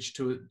coverage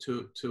to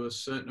a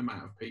certain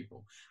amount of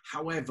people.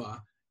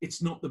 However,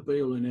 it's not the be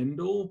all and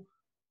end all.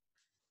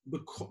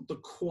 the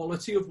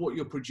quality of what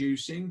you're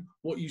producing,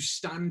 what you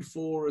stand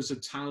for as a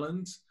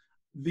talent.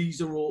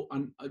 These are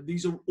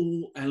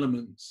all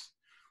elements.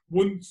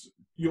 Once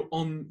you're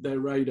on their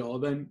radar,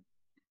 then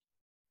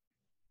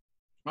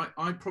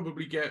I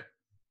probably get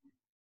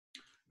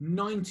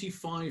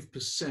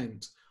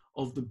 95%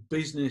 of the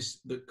business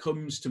that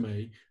comes to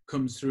me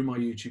comes through my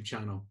YouTube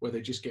channel, where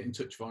they just get in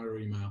touch via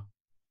email.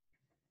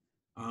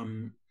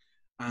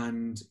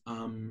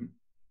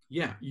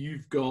 Yeah,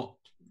 you've got,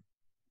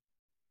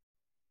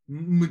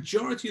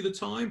 majority of the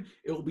time,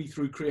 it will be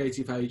through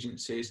creative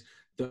agencies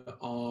that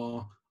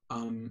are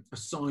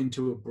assigned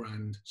to a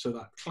brand. So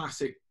that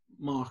classic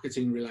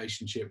marketing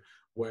relationship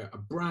where a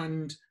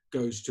brand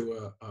goes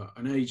to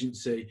an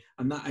agency,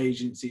 and that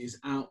agency is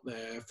out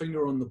there,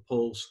 finger on the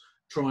pulse,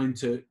 trying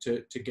to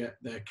get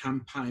their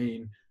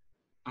campaign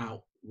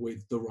out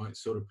with the right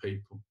sort of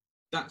people.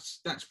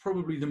 That's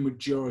probably the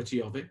majority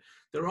of it.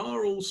 There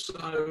are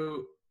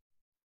also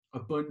a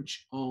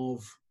bunch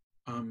of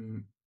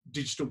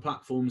digital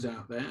platforms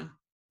out there.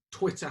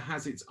 Twitter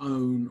has its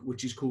own,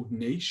 which is called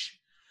Niche,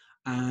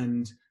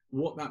 and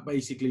what that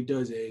basically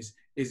does is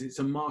it's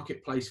a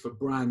marketplace for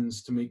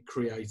brands to meet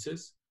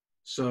creators.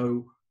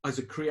 So as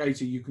a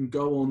creator, you can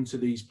go onto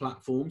these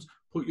platforms,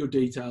 put your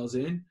details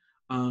in,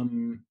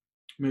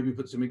 maybe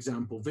put some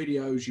example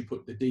videos, you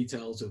put the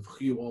details of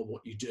who you are,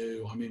 what you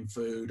do, I'm in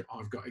food,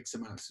 I've got X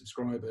amount of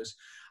subscribers,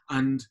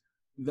 and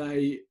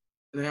they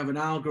have an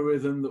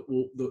algorithm that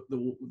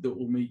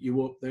will meet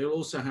you up. They'll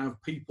also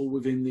have people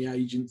within the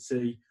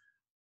agency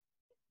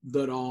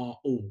that are,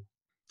 oh,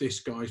 this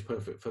guy's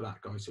perfect for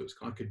that guy. So it's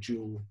like a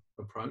dual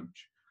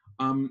approach.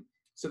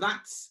 So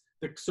that's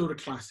the sort of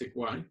classic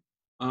way.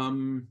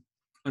 And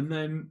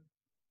then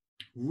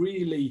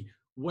really,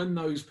 when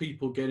those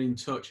people get in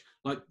touch,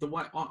 like the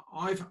way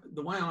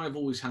I've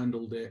always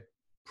handled it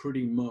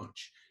pretty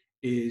much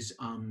is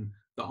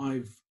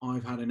that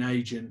I've had an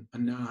agent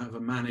and now I have a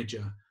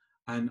manager,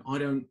 and I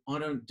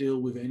don't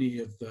deal with any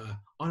of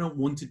I don't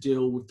want to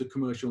deal with the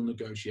commercial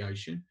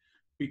negotiation,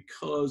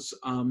 because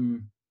A,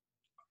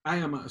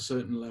 I'm at a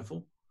certain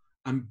level,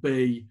 and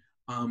B,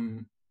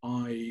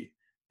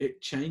 it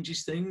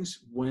changes things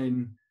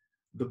when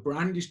the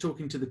brand is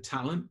talking to the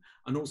talent,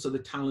 and also the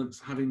talent's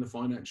having the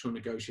financial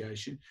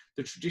negotiation.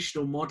 The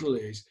traditional model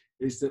is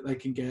that they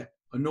can get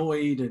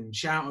annoyed and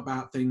shout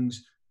about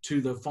things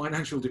to the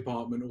financial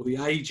department or the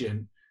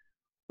agent,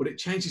 but it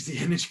changes the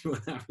energy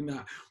when having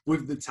that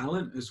with the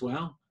talent as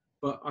well.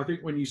 But I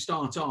think when you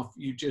start off,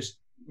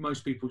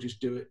 most people just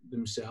do it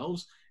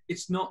themselves.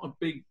 It's not a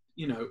big,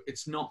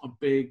 it's not a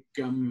big,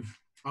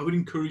 I would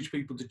encourage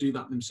people to do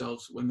that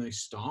themselves when they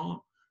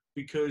start,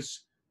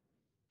 because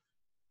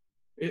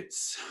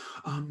it's,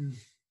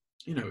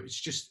 it's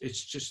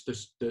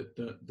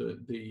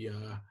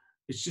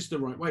just the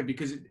right way,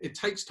 because it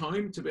takes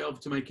time to be able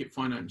to make it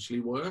financially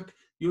work.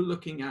 You're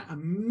looking at a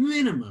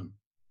minimum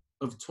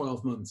of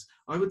 12 months.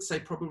 I would say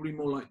probably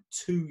more like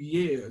 2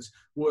 years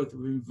worth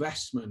of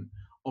investment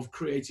of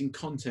creating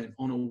content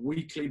on a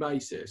weekly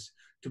basis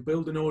to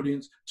build an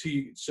audience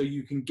so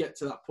you can get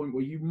to that point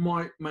where you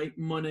might make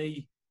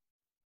money,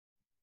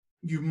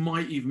 you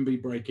might even be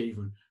break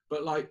even.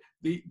 But like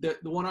the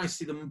one I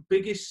see the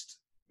biggest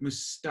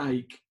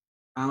mistake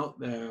out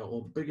there,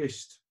 or the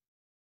biggest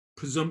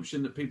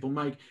presumption that people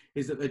make,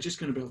 is that they're just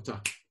going to be able to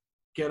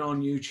get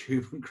on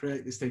YouTube and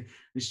create this thing.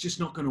 It's just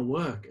not going to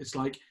work. It's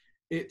like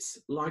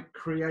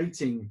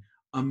creating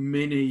a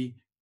mini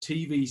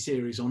TV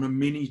series on a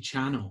mini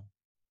channel,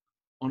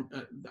 and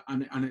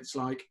it's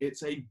like,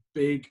 it's a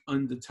big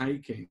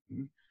undertaking,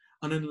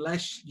 and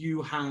unless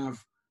you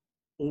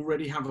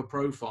already have a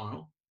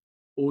profile,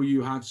 or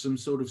you have some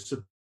sort of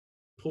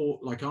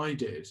support like I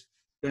did,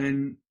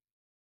 then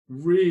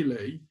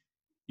really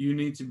you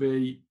need to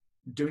be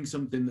doing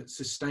something that's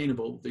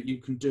sustainable, that you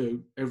can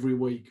do every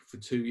week for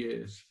 2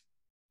 years.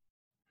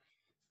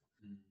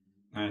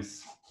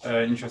 Nice.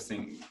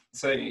 Interesting.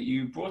 So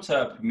you brought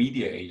up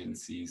media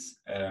agencies,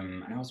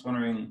 and I was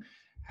wondering,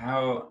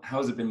 how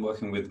has it been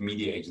working with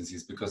media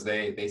agencies, because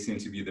they seem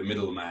to be the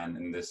middleman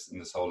in this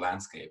whole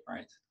landscape,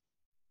 right?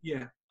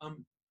 Yeah.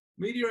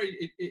 Media,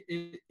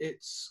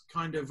 it's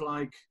kind of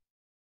like,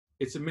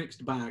 it's a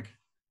mixed bag.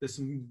 There's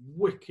some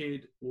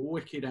wicked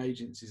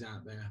agencies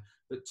out there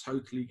that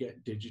totally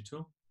get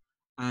digital,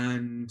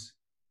 and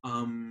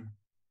are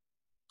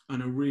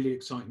really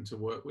exciting to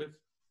work with.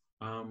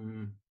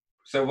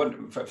 So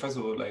first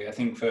of all, like, I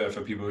think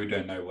for people who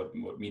don't know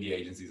what media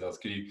agencies are,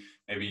 could you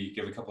maybe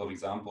give a couple of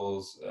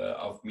examples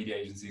of media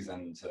agencies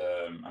and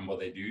what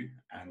they do,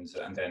 and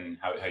then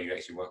how you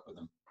actually work with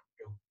them?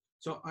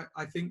 So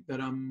I think that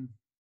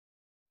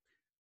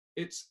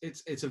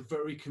it's a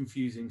very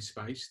confusing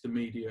space, the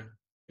media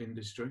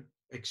industry,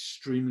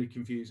 extremely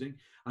confusing,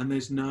 and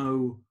there's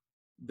no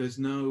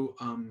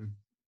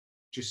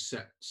just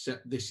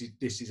set this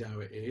is how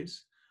it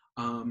is,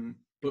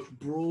 but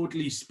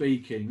broadly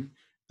speaking,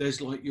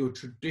 there's like your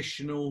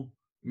traditional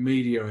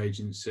media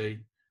agency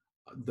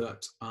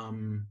that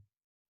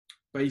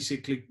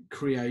basically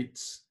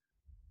creates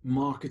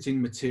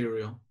marketing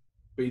material,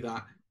 be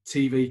that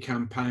TV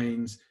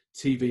campaigns,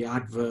 TV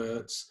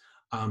adverts,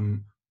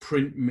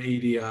 print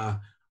media,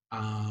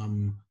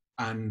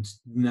 and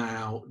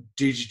now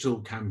digital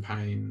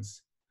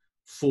campaigns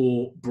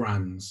for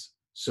brands.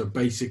 So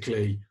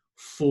basically,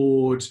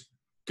 Ford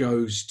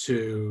goes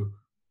to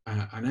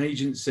an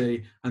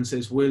agency and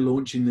says, we're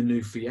launching the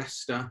new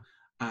Fiesta,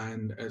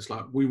 and it's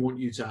like, we want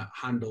you to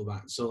handle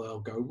that. So they'll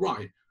go,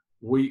 right,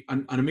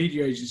 and a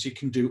media agency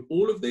can do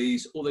all of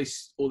these, or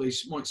they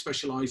might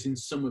specialize in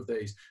some of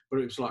these. But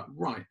it's like,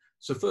 right,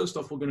 so first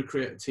off, we're going to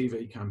create a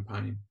TV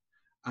campaign,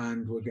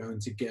 and we're going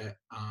to get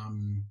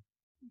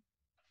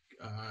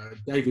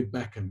David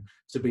Beckham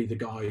to be the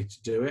guy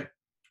to do it.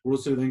 We're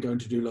also then going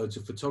to do loads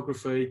of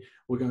photography.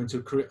 We're going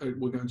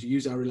to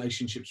use our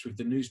relationships with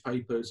the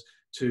newspapers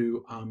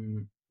to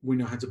we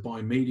know how to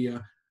buy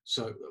media.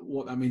 So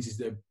what that means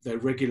is they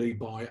regularly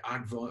buy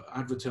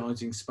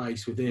advertising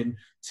space within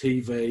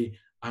TV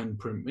and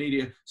print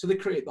media. So they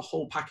create the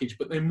whole package,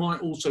 but they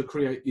might also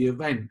create the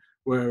event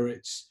where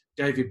it's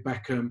David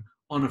Beckham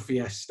on a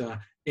Fiesta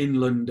in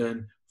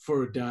London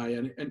for a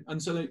day,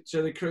 and so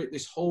they create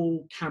this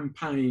whole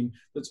campaign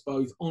that's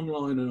both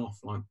online and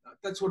offline.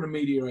 That's what a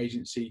media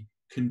agency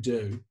can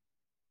do.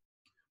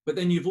 But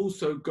then you've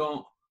also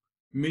got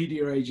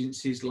media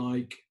agencies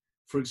like,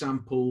 for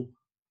example,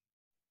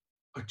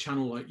 a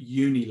channel like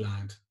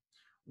Unilad,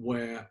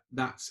 where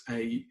that's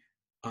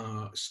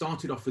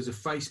started off as a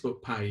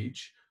Facebook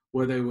page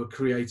where they were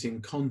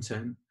creating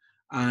content,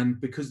 and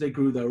because they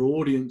grew their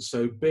audience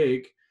so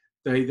big,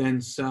 they're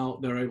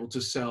able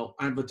to sell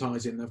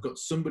advertising. They've got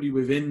somebody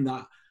within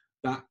that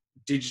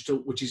digital,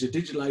 which is a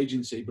digital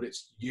agency, but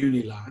it's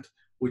Unilad,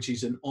 which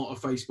is a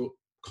Facebook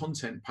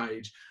content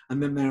page.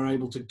 And then they're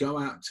able to go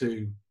out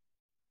to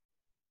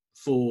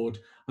Ford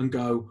and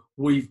go,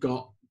 we've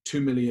got 2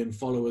 million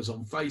followers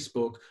on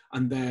Facebook,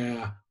 and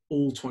they're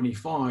all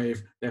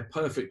 25. They're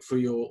perfect for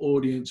your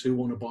audience who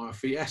want to buy a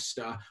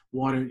Fiesta.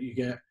 Why don't you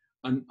get,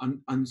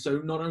 and so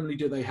not only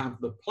do they have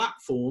the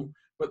platform,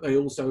 but they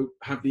also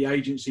have the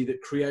agency that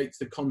creates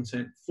the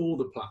content for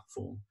the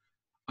platform.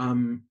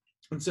 And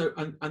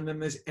then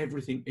there's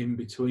everything in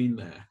between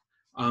there.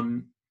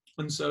 And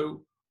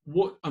so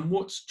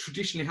what's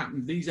traditionally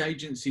happened, these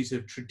agencies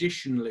have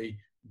traditionally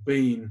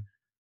been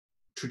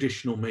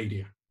traditional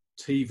media,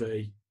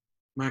 TV,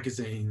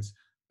 magazines,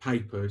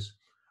 papers,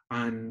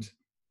 and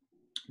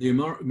the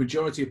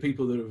majority of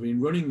people that have been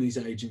running these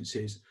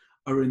agencies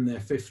are in their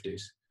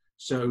 50s.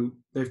 So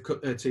they've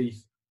cut their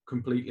teeth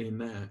completely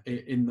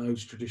in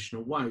those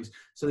traditional ways.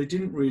 So they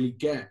didn't really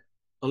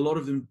a lot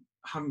of them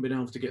haven't been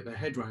able to get their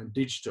head around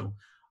digital.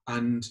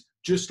 And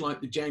just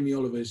like the Jamie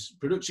Oliver's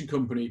production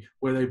company,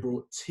 where they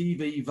brought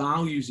TV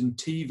values and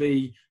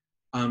TV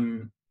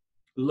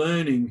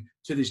learning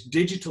to this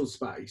digital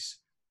space,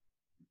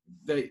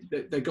 they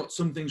got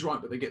some things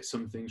right, but they get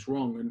some things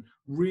wrong. And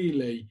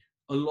really,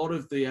 a lot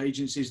of the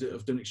agencies that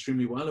have done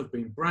extremely well have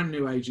been brand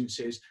new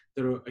agencies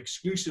that are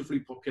exclusively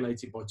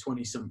populated by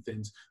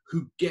 20-somethings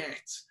who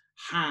get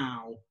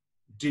how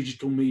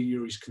digital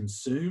media is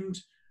consumed.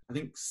 I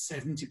think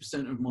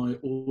 70% of my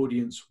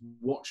audience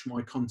watch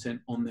my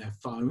content on their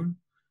phone.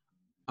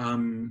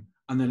 And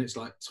then it's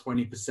like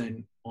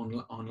 20%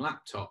 on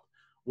laptop.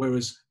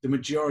 Whereas the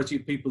majority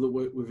of people that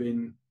work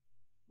within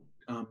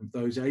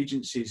those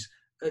agencies,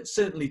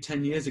 certainly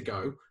 10 years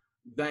ago,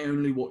 they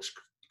only watched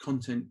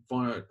content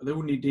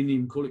didn't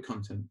even call it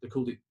content. They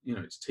called it,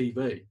 it's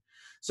TV.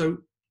 So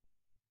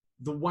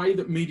the way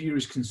that media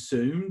is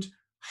consumed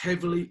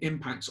heavily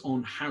impacts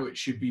on how it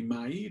should be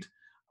made.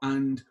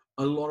 And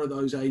a lot of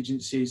those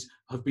agencies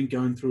have been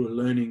going through a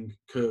learning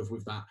curve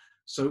with that.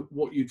 So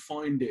what you'd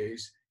find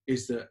is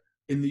that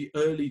in the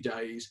early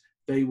days,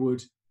 they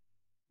would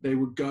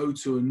go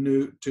to a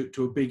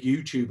big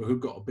YouTuber who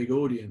got a big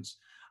audience,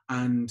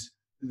 and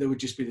there would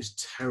just be this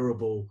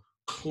terrible,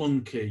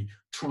 clunky,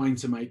 trying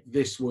to make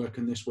this work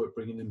and this work,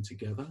 bringing them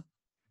together.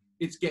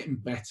 It's getting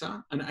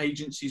better, and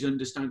agencies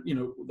understand,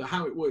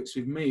 how it works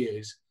with me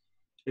is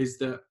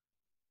that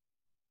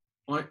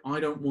I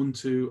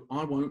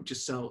won't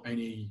just sell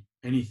anything.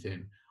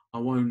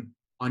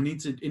 It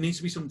needs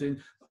to be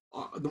something,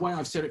 the way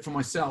I've said it for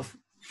myself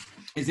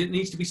is it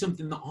needs to be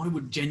something that I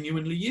would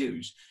genuinely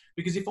use.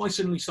 Because if I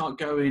suddenly start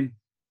going,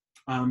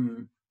 let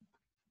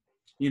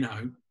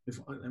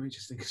me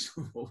just think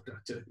of what would I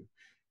do?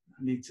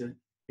 I need to,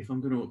 if I'm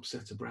going to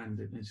upset a brand,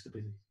 it needs to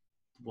be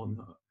one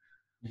that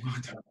I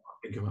don't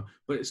think about.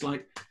 But it's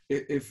like,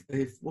 if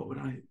what would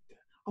I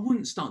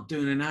wouldn't start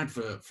doing an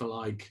advert for,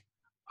 like,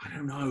 I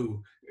don't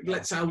know.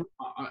 Let's say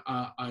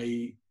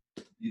I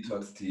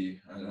detox tea.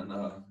 I don't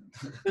know.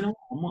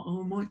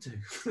 I might do.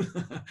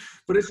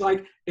 But it's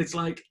like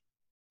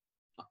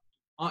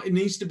it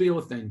needs to be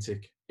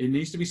authentic. It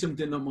needs to be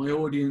something that my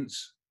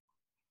audience,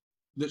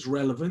 that's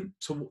relevant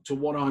to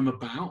what I'm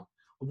about.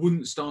 I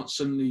wouldn't start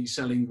suddenly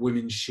selling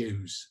women's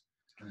shoes.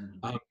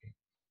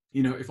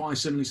 If I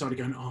suddenly started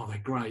going, oh, they're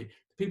great,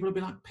 people would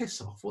be like,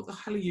 piss off. What the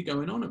hell are you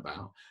going on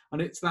about?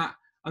 And it's that.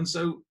 And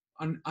so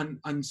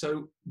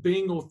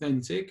being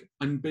authentic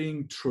and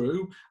being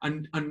true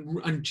and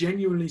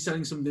genuinely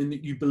selling something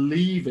that you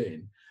believe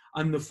in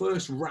And the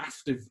first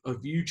raft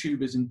of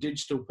YouTubers and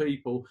digital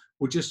people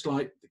were just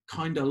like,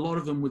 kind of, a lot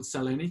of them would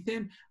sell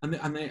anything, and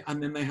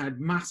then they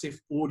had massive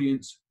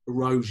audience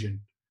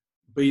erosion,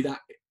 be that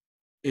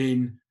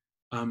in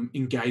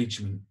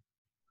engagement.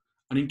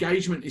 And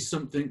engagement is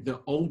something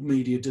that old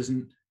media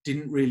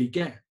didn't really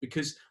get,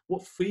 because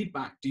what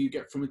feedback do you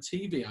get from a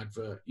TV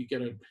advert? You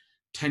get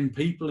 10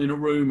 people in a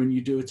room and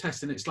you do a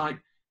test, and it's like,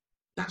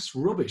 that's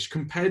rubbish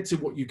compared to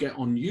what you get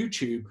on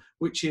YouTube,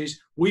 which is,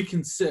 we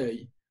can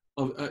see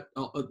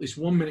at this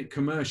 1 minute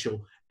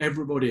commercial,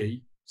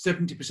 everybody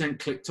 70%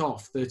 clicked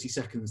off 30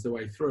 seconds the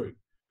way through.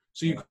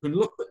 So you can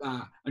look at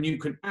that and you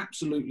can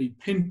absolutely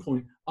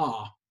pinpoint,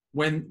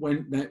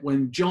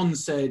 when John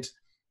said,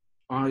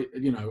 I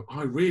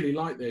really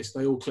like this,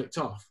 they all clicked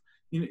off.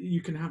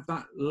 You can have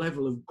that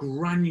level of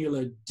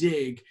granular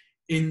dig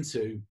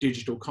into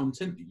digital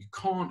content that you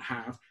can't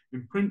have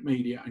in print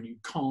media and you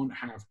can't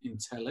have in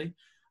telly.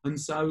 And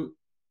so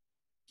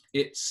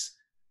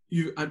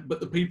but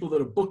the people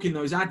that are booking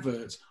those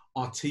adverts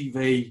are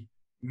TV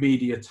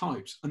media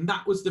types, and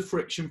that was the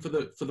friction for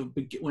the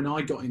when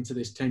I got into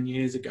this 10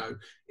 years ago.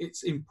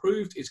 It's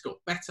improved, it's got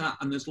better,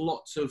 and there's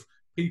lots of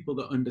people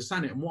that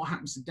understand it. And what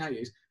happens today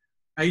is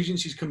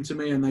agencies come to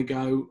me and they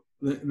go,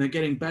 and they're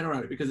getting better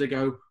at it, because they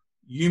go,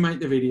 you make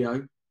the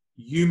video,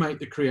 you make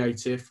the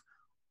creative,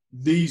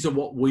 these are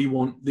what we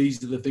want,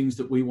 these are the things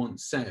that we want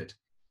said.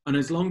 And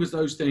as long as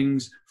those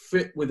things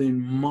fit within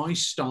my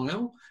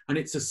style and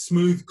it's a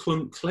smooth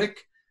clunk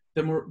click,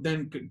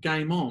 then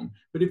game on.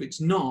 But if it's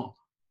not,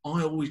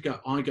 I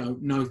go,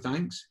 no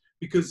thanks,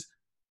 because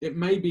it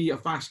may be a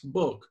fast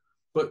book,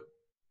 but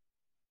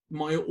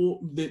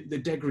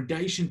the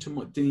degradation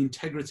to the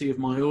integrity of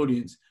my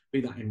audience,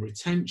 be that in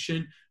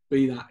retention,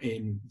 be that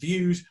in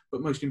views,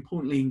 but most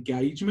importantly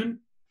engagement,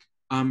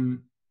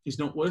 is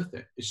not worth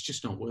it. It's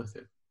just not worth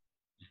it.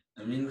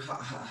 I mean,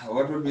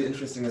 what would be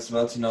interesting as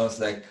well to know is,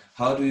 like,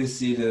 how do you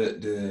see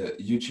the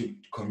YouTube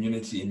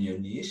community in your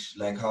niche?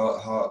 Like,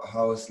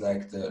 how is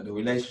like the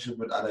relationship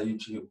with other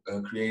YouTube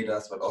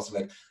creators, but also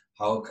like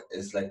how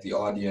is like the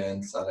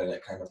audience, are they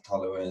like kind of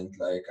tolerant?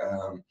 Like,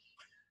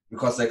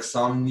 because like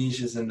some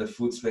niches in the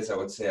food space, I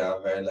would say, are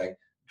very like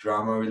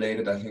drama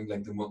related. I think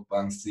like the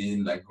mukbang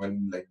scene, like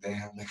when like they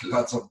have like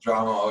lots of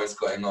drama always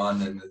going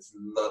on, and it's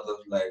a lot of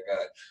like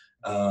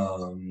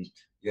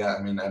yeah,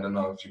 I mean, I don't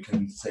know if you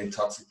can say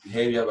toxic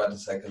behavior, but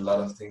it's like a lot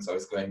of things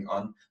always going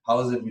on. How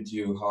is it with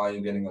you? How are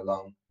you getting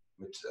along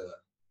with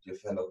your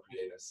fellow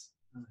creators?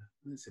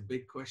 That's a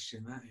big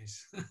question, that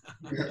is.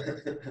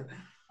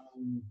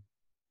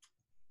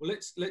 Well,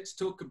 let's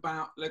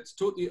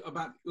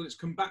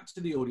come back to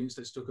the audience.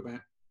 Let's talk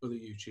about other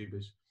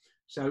YouTubers.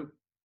 So,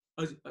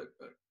 a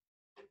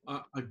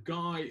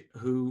guy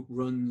who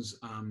runs,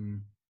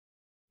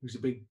 who's a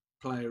big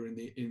player in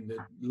the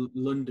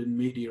London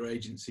media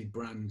agency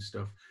brand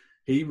stuff,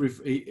 he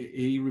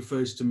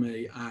refers to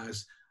me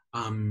as,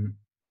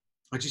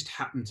 I just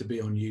happen to be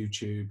on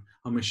YouTube.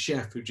 I'm a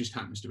chef who just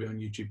happens to be on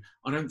YouTube.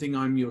 I don't think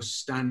I'm your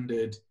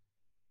standard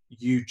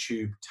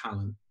YouTube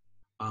talent.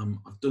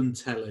 I've done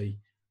telly,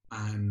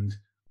 and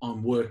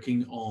I'm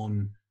working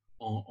on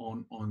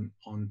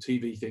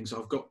TV things.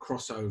 I've got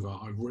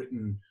crossover. I've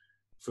written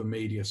for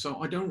media, so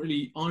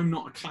I'm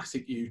not a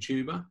classic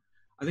YouTuber.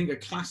 I think a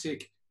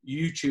classic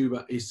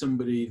YouTuber is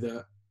somebody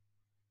that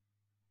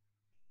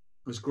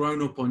has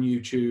grown up on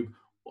YouTube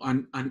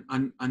and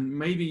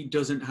maybe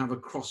doesn't have a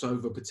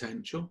crossover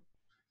potential.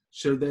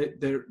 So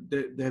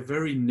they're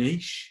very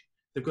niche.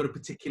 They've got a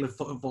particular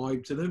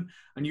vibe to them,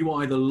 and you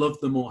either love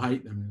them or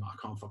hate them. And I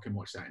can't fucking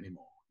watch that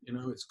anymore. You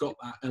know, it's got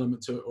that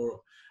element to it,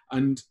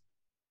 and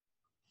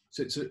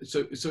so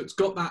it's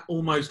got that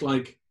almost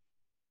like,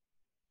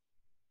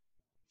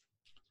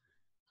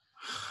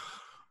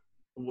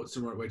 what's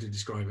the right way to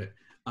describe it?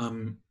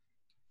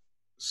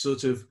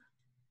 Sort of,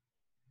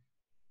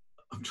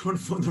 I'm trying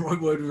to find the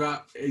right word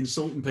without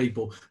insulting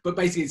people, but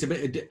basically it's a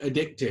bit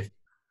addictive,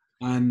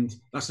 and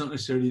that's not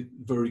necessarily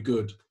very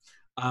good.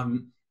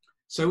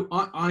 So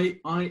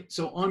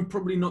I'm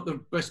probably not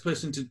the best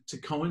person to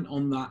comment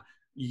on that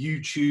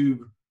YouTube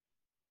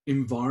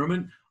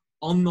environment.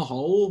 On the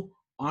whole,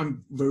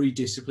 I'm very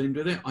disciplined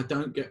with it. I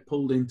don't get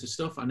pulled into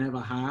stuff. I never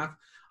have.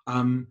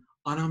 And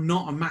I'm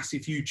not a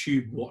massive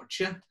YouTube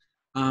watcher.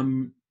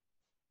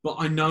 But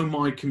I know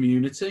my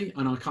community,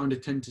 and I kind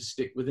of tend to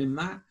stick within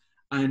that.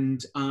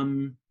 And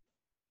on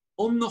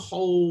the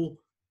whole,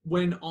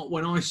 when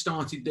I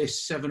started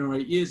this 7 or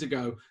 8 years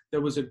ago,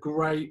 there was a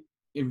great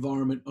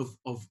environment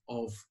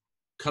of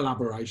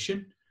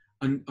collaboration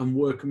and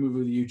working with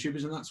other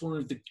YouTubers, and that's one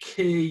of the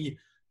key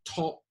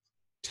top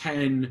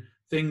 10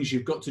 things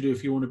you've got to do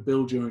if you want to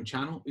build your own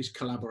channel, is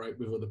collaborate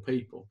with other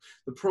people.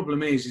 The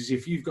problem is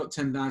if you've got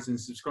 10,000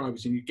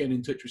 subscribers and you get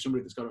in touch with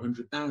somebody that's got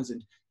 100,000,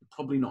 you're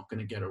probably not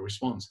going to get a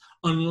response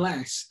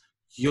unless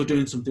you're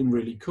doing something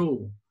really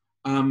cool.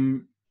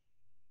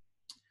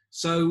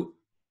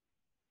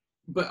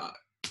 But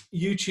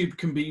YouTube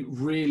can be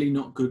really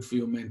not good for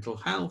your mental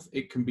health.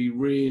 It can be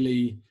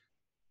really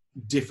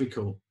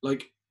difficult.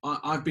 Like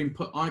I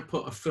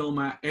put a film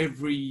out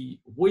every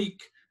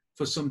week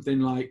for something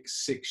like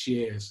 6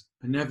 years.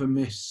 I never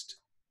missed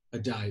a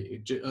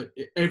day.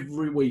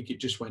 Every week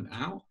it just went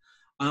out.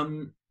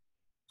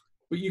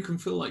 But you can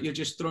feel like you're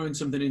just throwing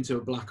something into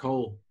a black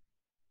hole,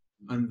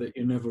 and that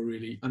you're never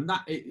really, and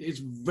that it's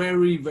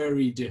very,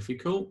 very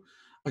difficult,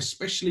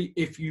 especially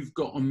if you've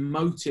got a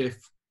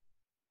motive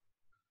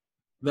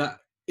that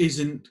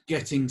isn't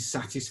getting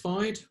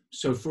satisfied.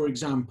 So for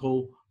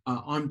example,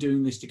 I'm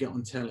doing this to get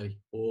on telly,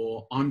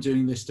 or I'm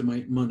doing this to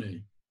make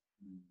money.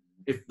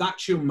 If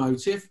that's your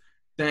motive,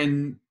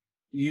 then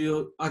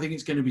I think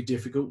it's going to be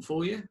difficult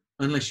for you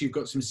unless you've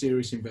got some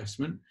serious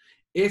investment.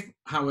 If,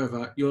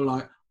 however, you're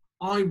like,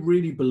 I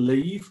really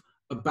believe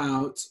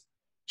about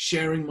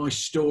sharing my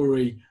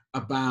story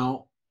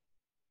about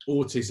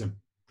autism,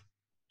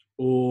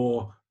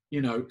 or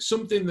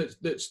something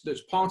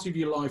that's part of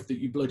your life that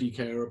you bloody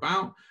care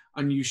about,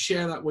 and you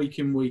share that week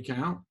in, week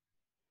out,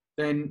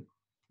 then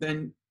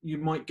you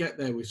might get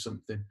there with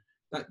something.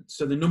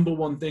 So the number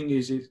one thing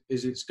is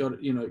it's got,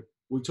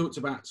 we talked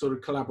about sort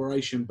of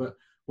collaboration, but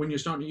when you're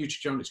starting a YouTube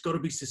channel, it's got to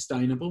be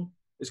sustainable.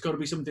 It's got to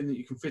be something that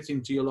you can fit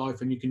into your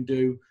life and you can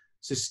do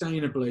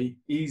sustainably,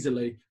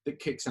 easily, that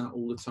kicks out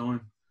all the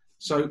time.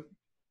 So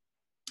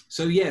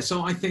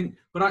I think,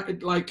 but I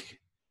like,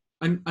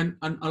 and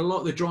a lot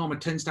of the drama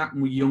tends to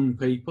happen with young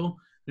people,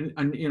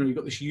 and you've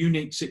got this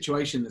unique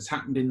situation that's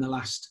happened in the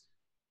last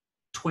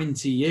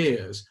 20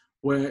 years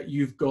where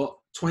you've got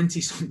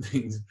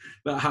 20-somethings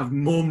that have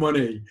more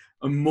money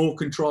and more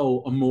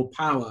control and more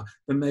power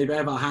than they've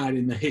ever had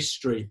in the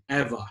history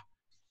ever,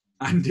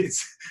 and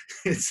it's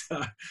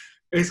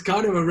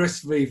kind of a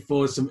recipe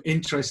for some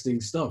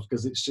interesting stuff,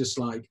 because it's just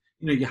like,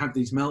 you have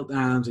these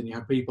meltdowns, and you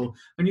have people,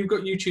 and you've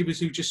got YouTubers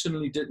who just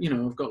suddenly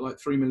have got like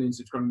 3 million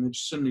subscribers, and they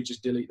just suddenly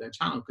just delete their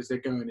channel because they're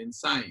going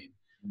insane.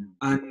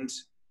 And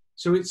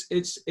so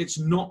it's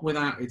not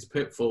without its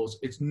pitfalls.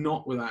 It's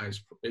not without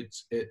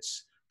its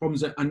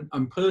problems.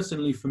 And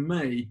personally, for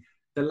me,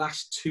 the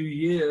last 2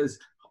 years,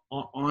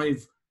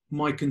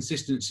 my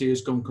consistency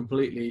has gone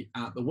completely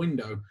out the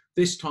window.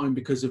 This time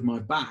because of my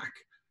back,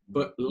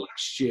 but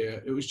last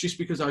year it was just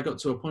because I got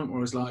to a point where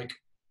I was like,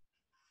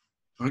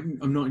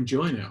 I'm not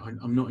enjoying it.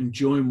 I'm not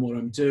enjoying what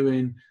I'm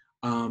doing.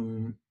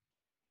 And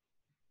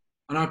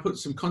I put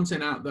some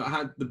content out that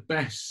had the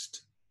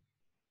best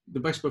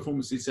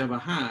performance it's ever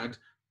had,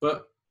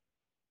 but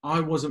I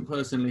wasn't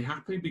personally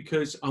happy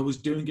because I was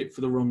doing it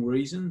for the wrong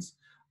reasons.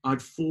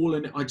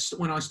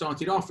 When I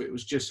started off, it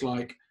was just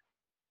like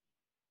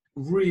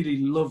really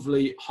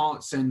lovely,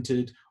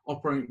 heart-centered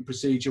operating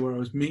procedure where I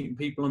was meeting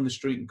people on the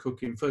street and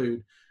cooking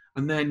food.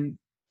 And then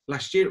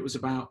last year it was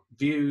about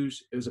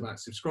views, it was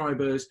about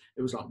subscribers,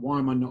 it was like, why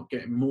am I not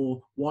getting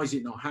more? Why is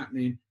it not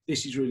happening?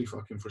 This is really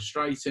fucking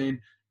frustrating,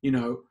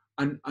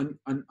 and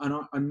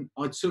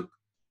I took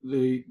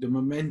the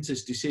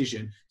momentous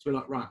decision to be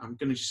like, right, I'm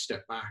going to just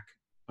step back.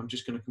 I'm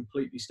just going to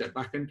completely step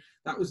back. And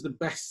that was the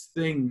best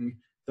thing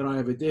that I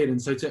ever did.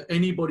 And so to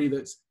anybody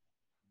that's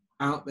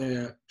out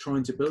there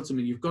trying to build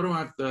something, you've got to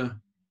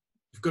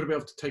be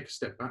able to take a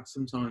step back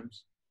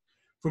sometimes.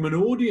 From an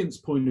audience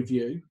point of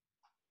view,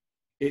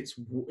 it's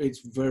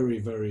very,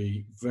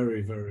 very,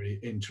 very, very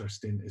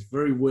interesting. It's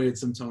very weird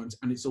sometimes,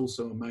 and it's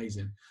also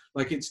amazing.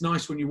 Like, it's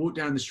nice when you walk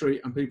down the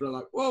street and people are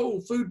like, "Whoa,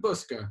 Food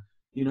Busker,"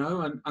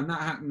 and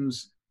that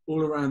happens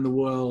all around the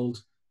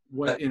world.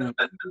 Where, I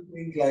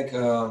think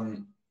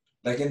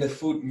like in the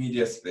food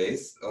media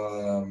space,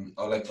 or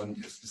like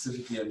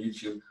specifically on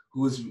YouTube,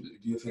 do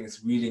you think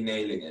is really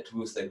nailing it?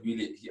 Who's like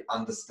really, he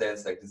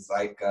understands like the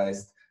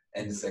zeitgeist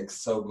and is like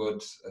so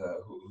good?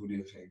 Who do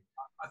you think?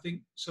 I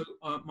think so.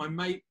 My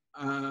mate,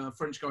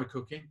 French guy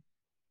cooking,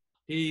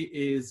 he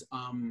is.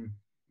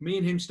 Me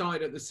and him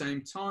started at the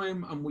same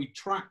time, and we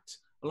tracked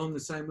along the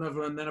same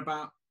level. And then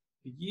about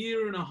a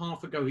year and a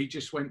half ago, he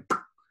just went,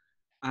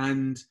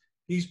 and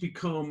he's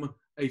become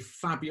a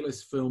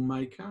fabulous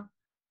filmmaker.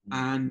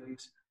 And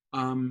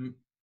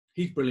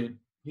he's brilliant.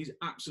 He's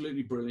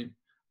absolutely brilliant.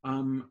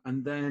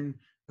 And then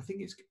I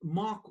think it's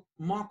Mark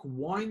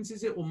Wines,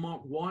 is it, or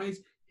Mark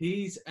Wise?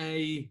 He's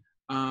a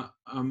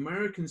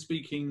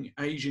American-speaking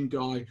Asian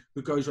guy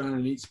who goes around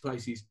and eats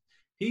places.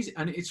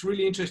 And it's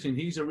really interesting.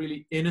 He's a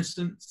really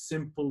innocent,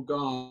 simple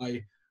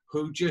guy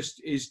who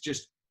is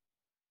just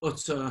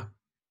utter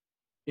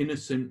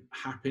innocent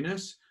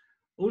happiness.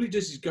 All he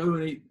does is go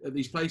and eat at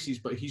these places,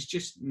 but he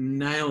just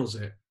nails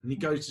it. And he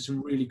goes to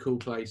some really cool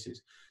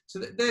places. So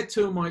they're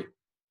two of my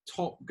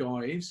top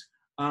guys.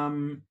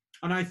 And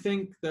I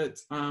think that,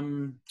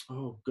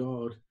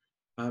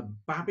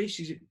 Babish,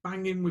 is it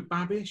Banging with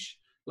Babish?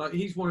 Like,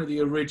 he's one of the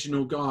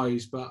original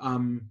guys, but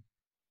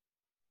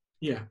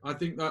yeah, I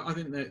think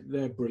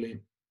they're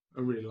brilliant. I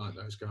really like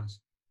those guys.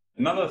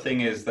 Another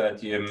thing is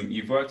that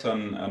you've worked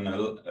on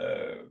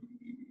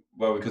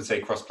well, we could say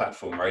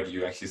cross-platform, right?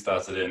 You actually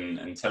started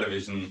in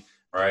television,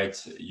 right?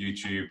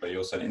 YouTube, but you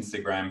also on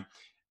Instagram.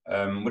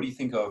 What do you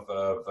think of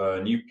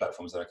new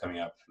platforms that are coming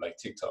up, like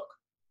TikTok?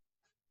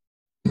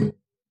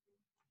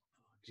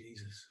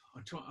 Jesus,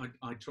 I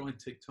tried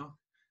TikTok.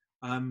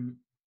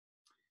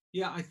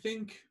 Yeah, I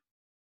think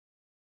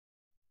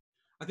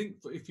I think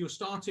if you're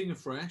starting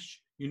afresh,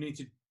 you need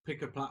to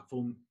pick a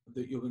platform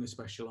that you're going to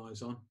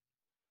specialize on.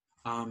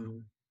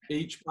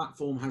 Each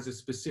platform has a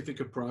specific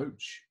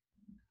approach,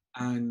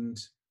 and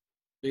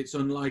it's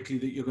unlikely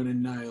that you're going to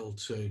nail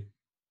two.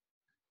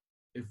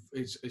 If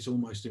it's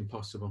almost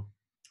impossible.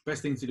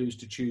 Best thing to do is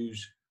to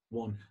choose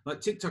one.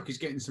 Like TikTok is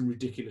getting some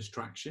ridiculous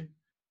traction,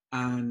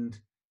 and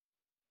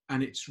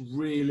it's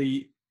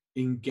really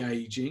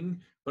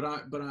engaging.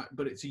 But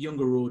it's a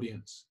younger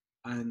audience,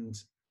 and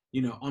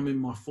you know, I'm in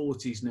my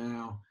 40s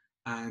now,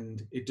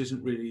 and it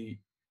doesn't really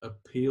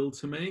appeal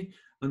to me.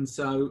 And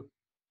so,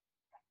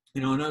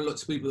 you know, I know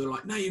lots of people that are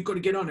like, no, you've got to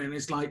get on it, and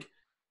it's like,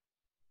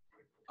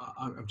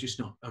 I'm just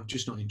not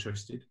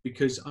interested,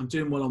 because I'm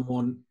doing well on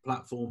one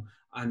platform,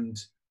 and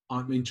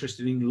I'm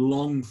interested in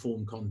long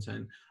form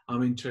content.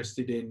 I'm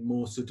interested in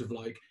more sort of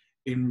like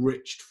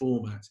enriched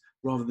formats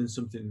rather than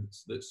something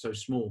that's so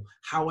small.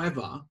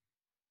 However,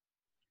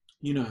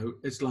 you know,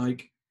 it's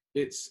like,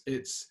 it's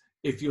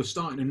if you're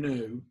starting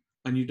anew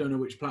and you don't know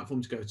which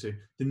platform to go to,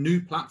 the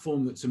new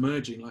platform that's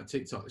emerging like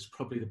TikTok is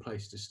probably the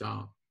place to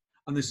start.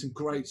 And there's some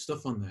great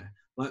stuff on there.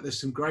 Like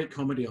there's some great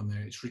comedy on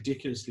there. It's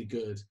ridiculously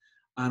good.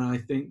 And I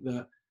think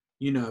that,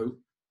 you know,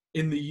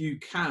 in the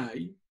UK,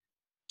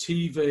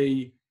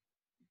 TV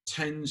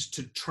tends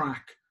to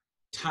track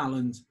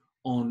talent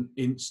on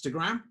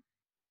Instagram.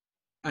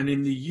 And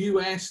in the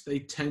US, they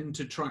tend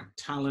to track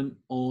talent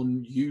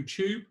on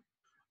YouTube.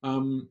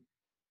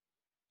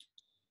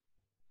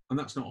 And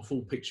that's not a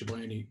full picture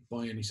by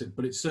any sense,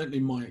 but it's certainly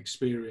my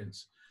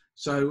experience.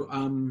 So,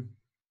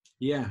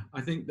 yeah, I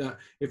think that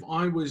if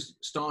I was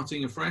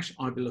starting afresh,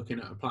 I'd be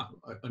looking at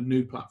a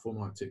new platform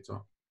like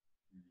TikTok.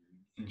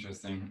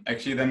 Interesting.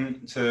 Actually,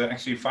 then to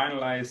actually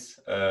finalize,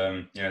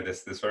 you know,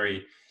 this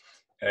very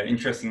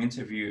interesting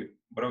interview,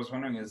 what I was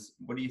wondering is,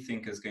 what do you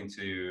think is going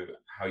to,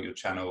 how your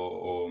channel,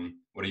 or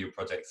what are your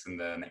projects in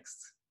the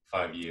next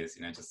 5 years?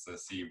 You know, just to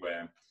see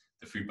where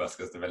the Food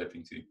Busker is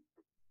developing to.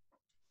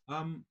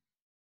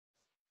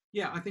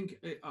 Yeah, I think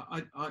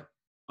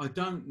I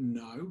don't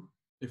know,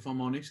 if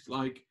I'm honest.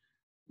 Like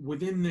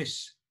within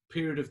this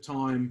period of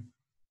time,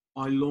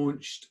 I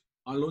launched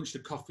a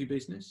coffee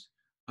business.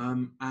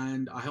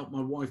 And I helped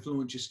my wife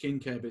launch a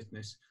skincare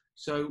business.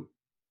 So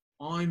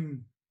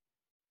I'm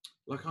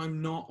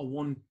not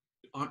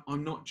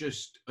I'm not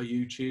just a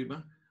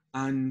YouTuber,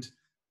 and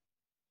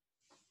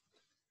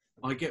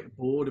I get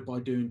bored by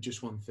doing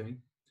just one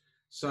thing.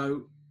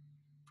 So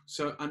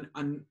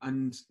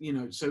and you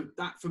know, so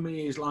that for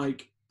me is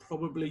like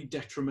probably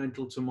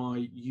detrimental to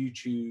my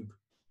YouTube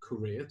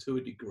career to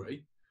a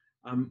degree.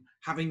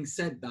 Having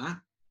said that,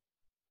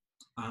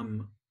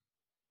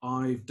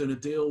 I've done a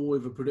deal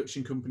with a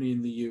production company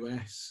in the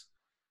US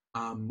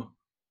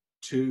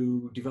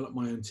to develop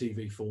my own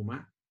TV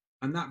format.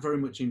 And that very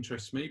much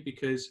interests me,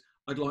 because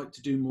I'd like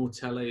to do more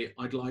telly.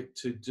 I'd like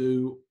to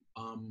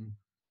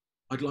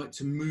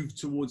move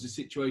towards a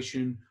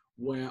situation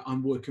where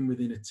I'm working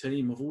within a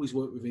team. I've always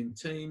worked within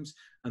teams,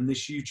 and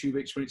this YouTube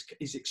experience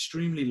is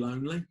extremely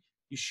lonely.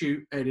 You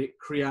shoot, edit,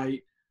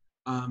 create,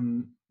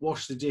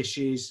 wash the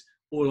dishes,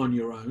 all on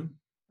your own.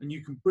 And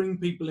you can bring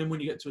people in when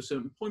you get to a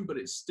certain point, but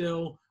it's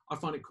still, I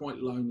find it quite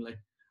lonely.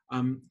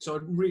 So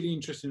I'm really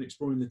interested in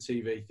exploring the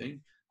TV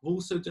thing. I've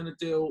also done a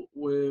deal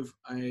with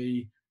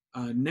a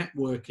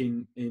network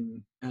in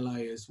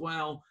LA as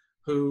well,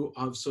 who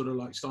I've sort of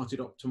like started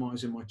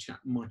optimizing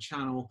my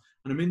channel,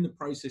 and I'm in the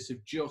process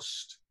of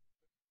just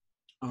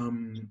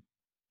coming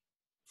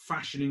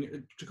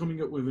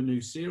up with a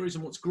new series.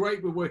 And what's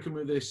great with working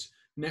with this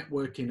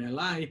network in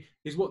LA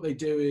is what they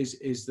do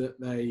is that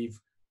they've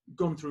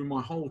gone through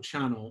my whole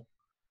channel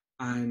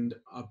and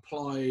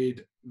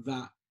applied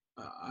that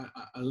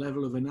a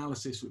level of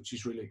analysis, which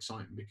is really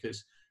exciting,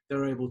 because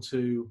they're able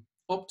to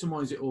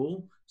optimize it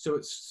all. So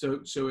it's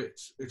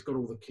got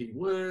all the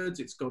keywords,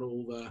 it's got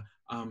all the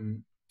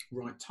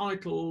right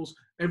titles,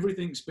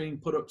 everything's being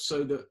put up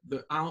so that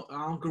the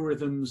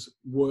algorithms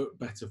work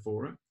better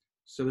for it.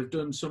 So they've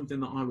done something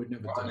that I would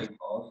never do. What are they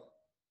called?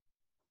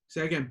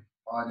 Say again.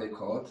 What are they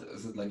called?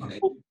 Is it like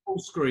full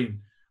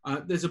screen?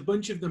 There's a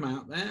bunch of them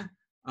out there.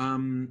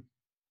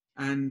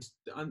 And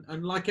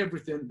like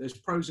everything, there's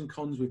pros and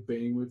cons with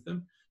being with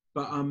them.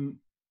 But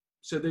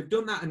so they've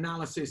done that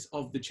analysis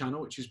of the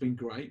channel, which has been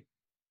great.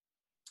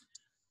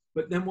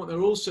 But then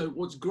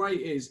what's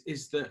great is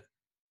that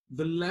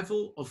the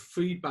level of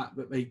feedback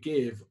that they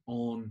give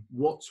on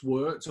what's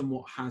worked and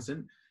what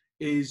hasn't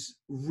is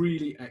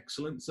really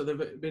excellent. So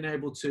they've been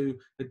able to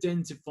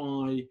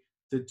identify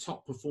the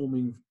top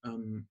performing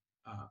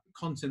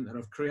content that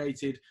I've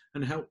created,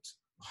 and helped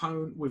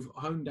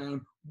hone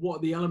down what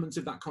are the elements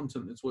of that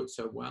content that's worked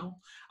so well.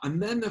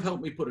 And then they've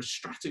helped me put a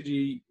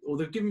strategy, or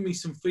they've given me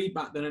some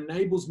feedback that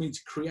enables me to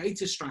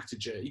create a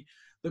strategy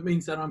that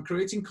means that I'm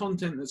creating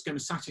content that's going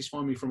to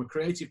satisfy me from a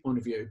creative point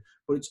of view,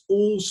 but it's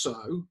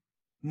also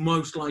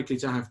most likely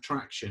to have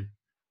traction.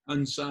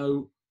 And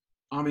so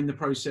I'm in the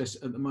process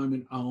at the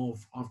moment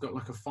of, I've got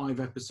like a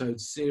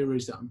 5-episode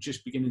series that I'm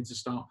just beginning to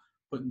start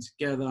putting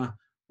together,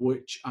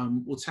 which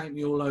will take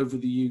me all over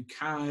the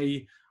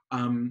UK.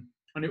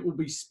 And it will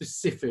be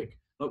specific.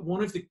 Like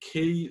one of the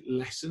key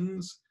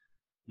lessons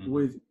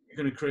with you're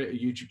going to create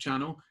a YouTube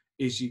channel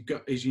is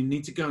you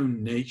need to go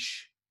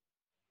niche.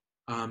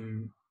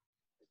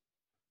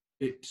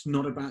 It's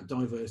not about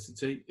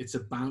diversity, it's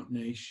about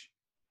niche,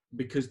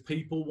 because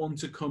people want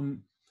to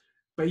come.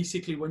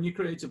 Basically, when you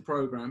create a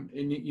program,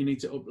 you need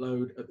to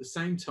upload at the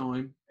same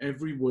time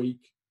every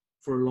week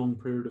for a long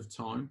period of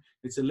time.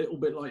 It's a little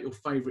bit like your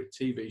favorite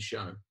TV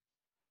show.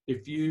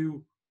 If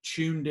you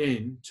tuned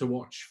in to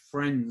watch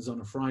Friends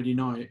on a Friday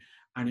night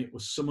and it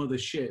was some other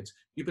shit,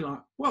 you'd be like,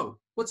 whoa,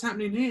 what's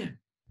happening here?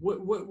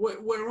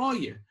 Where are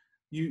you?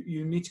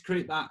 You need to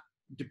create that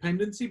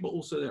dependency, but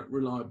also that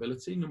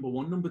reliability, number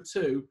one. Number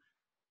two,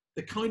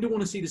 they kind of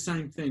want to see the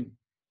same thing.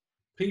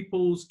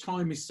 People's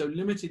time is so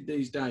limited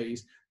these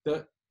days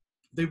that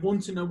they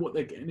want to know what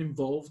they're getting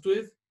involved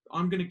with.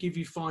 I'm going to give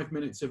you 5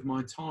 minutes of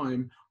my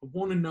time. I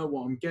want to know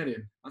what I'm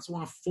getting. That's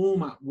why a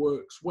format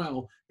works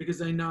well, because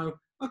they know,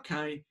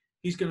 okay,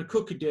 he's going to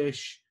cook a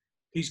dish.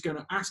 He's going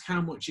to ask how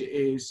much it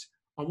is.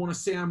 I want to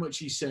see how much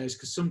he says,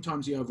 because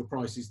sometimes he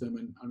overprices them,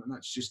 and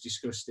that's just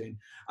disgusting.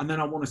 And then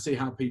I want to see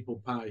how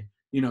people pay.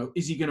 You know,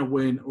 is he going to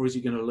win or is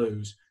he going to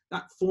lose?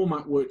 That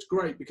format worked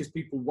great because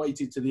people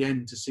waited to the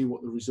end to see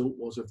what the result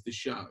was of the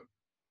show.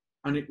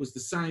 And it was the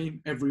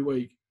same every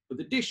week, but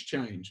the dish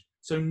changed.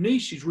 So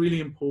niche is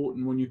really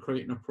important when you're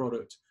creating a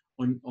product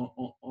on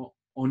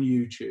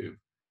YouTube.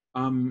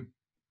 And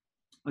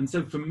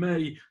so for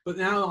me, but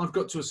now I've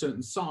got to a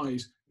certain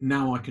size,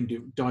 now I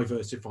can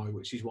diversify,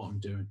 which is what I'm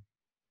doing.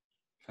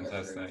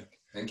 Fantastic.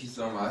 Thank you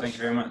so much. Thank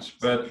you very much.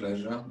 It's a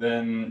pleasure.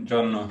 Then,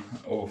 John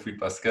or Food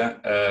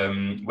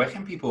Busker, where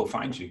can people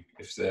find you?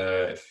 If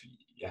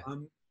you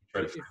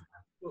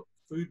put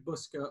Food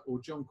Busker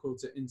or John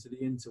Quilter into the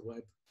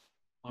interweb,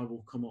 I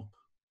will come up.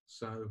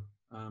 So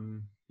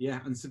yeah,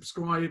 and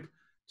subscribe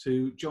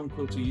to John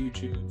Quilter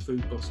YouTube,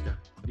 Food Busker.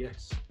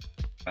 Yes.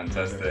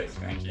 Fantastic.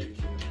 Thank you.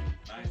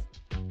 Nice.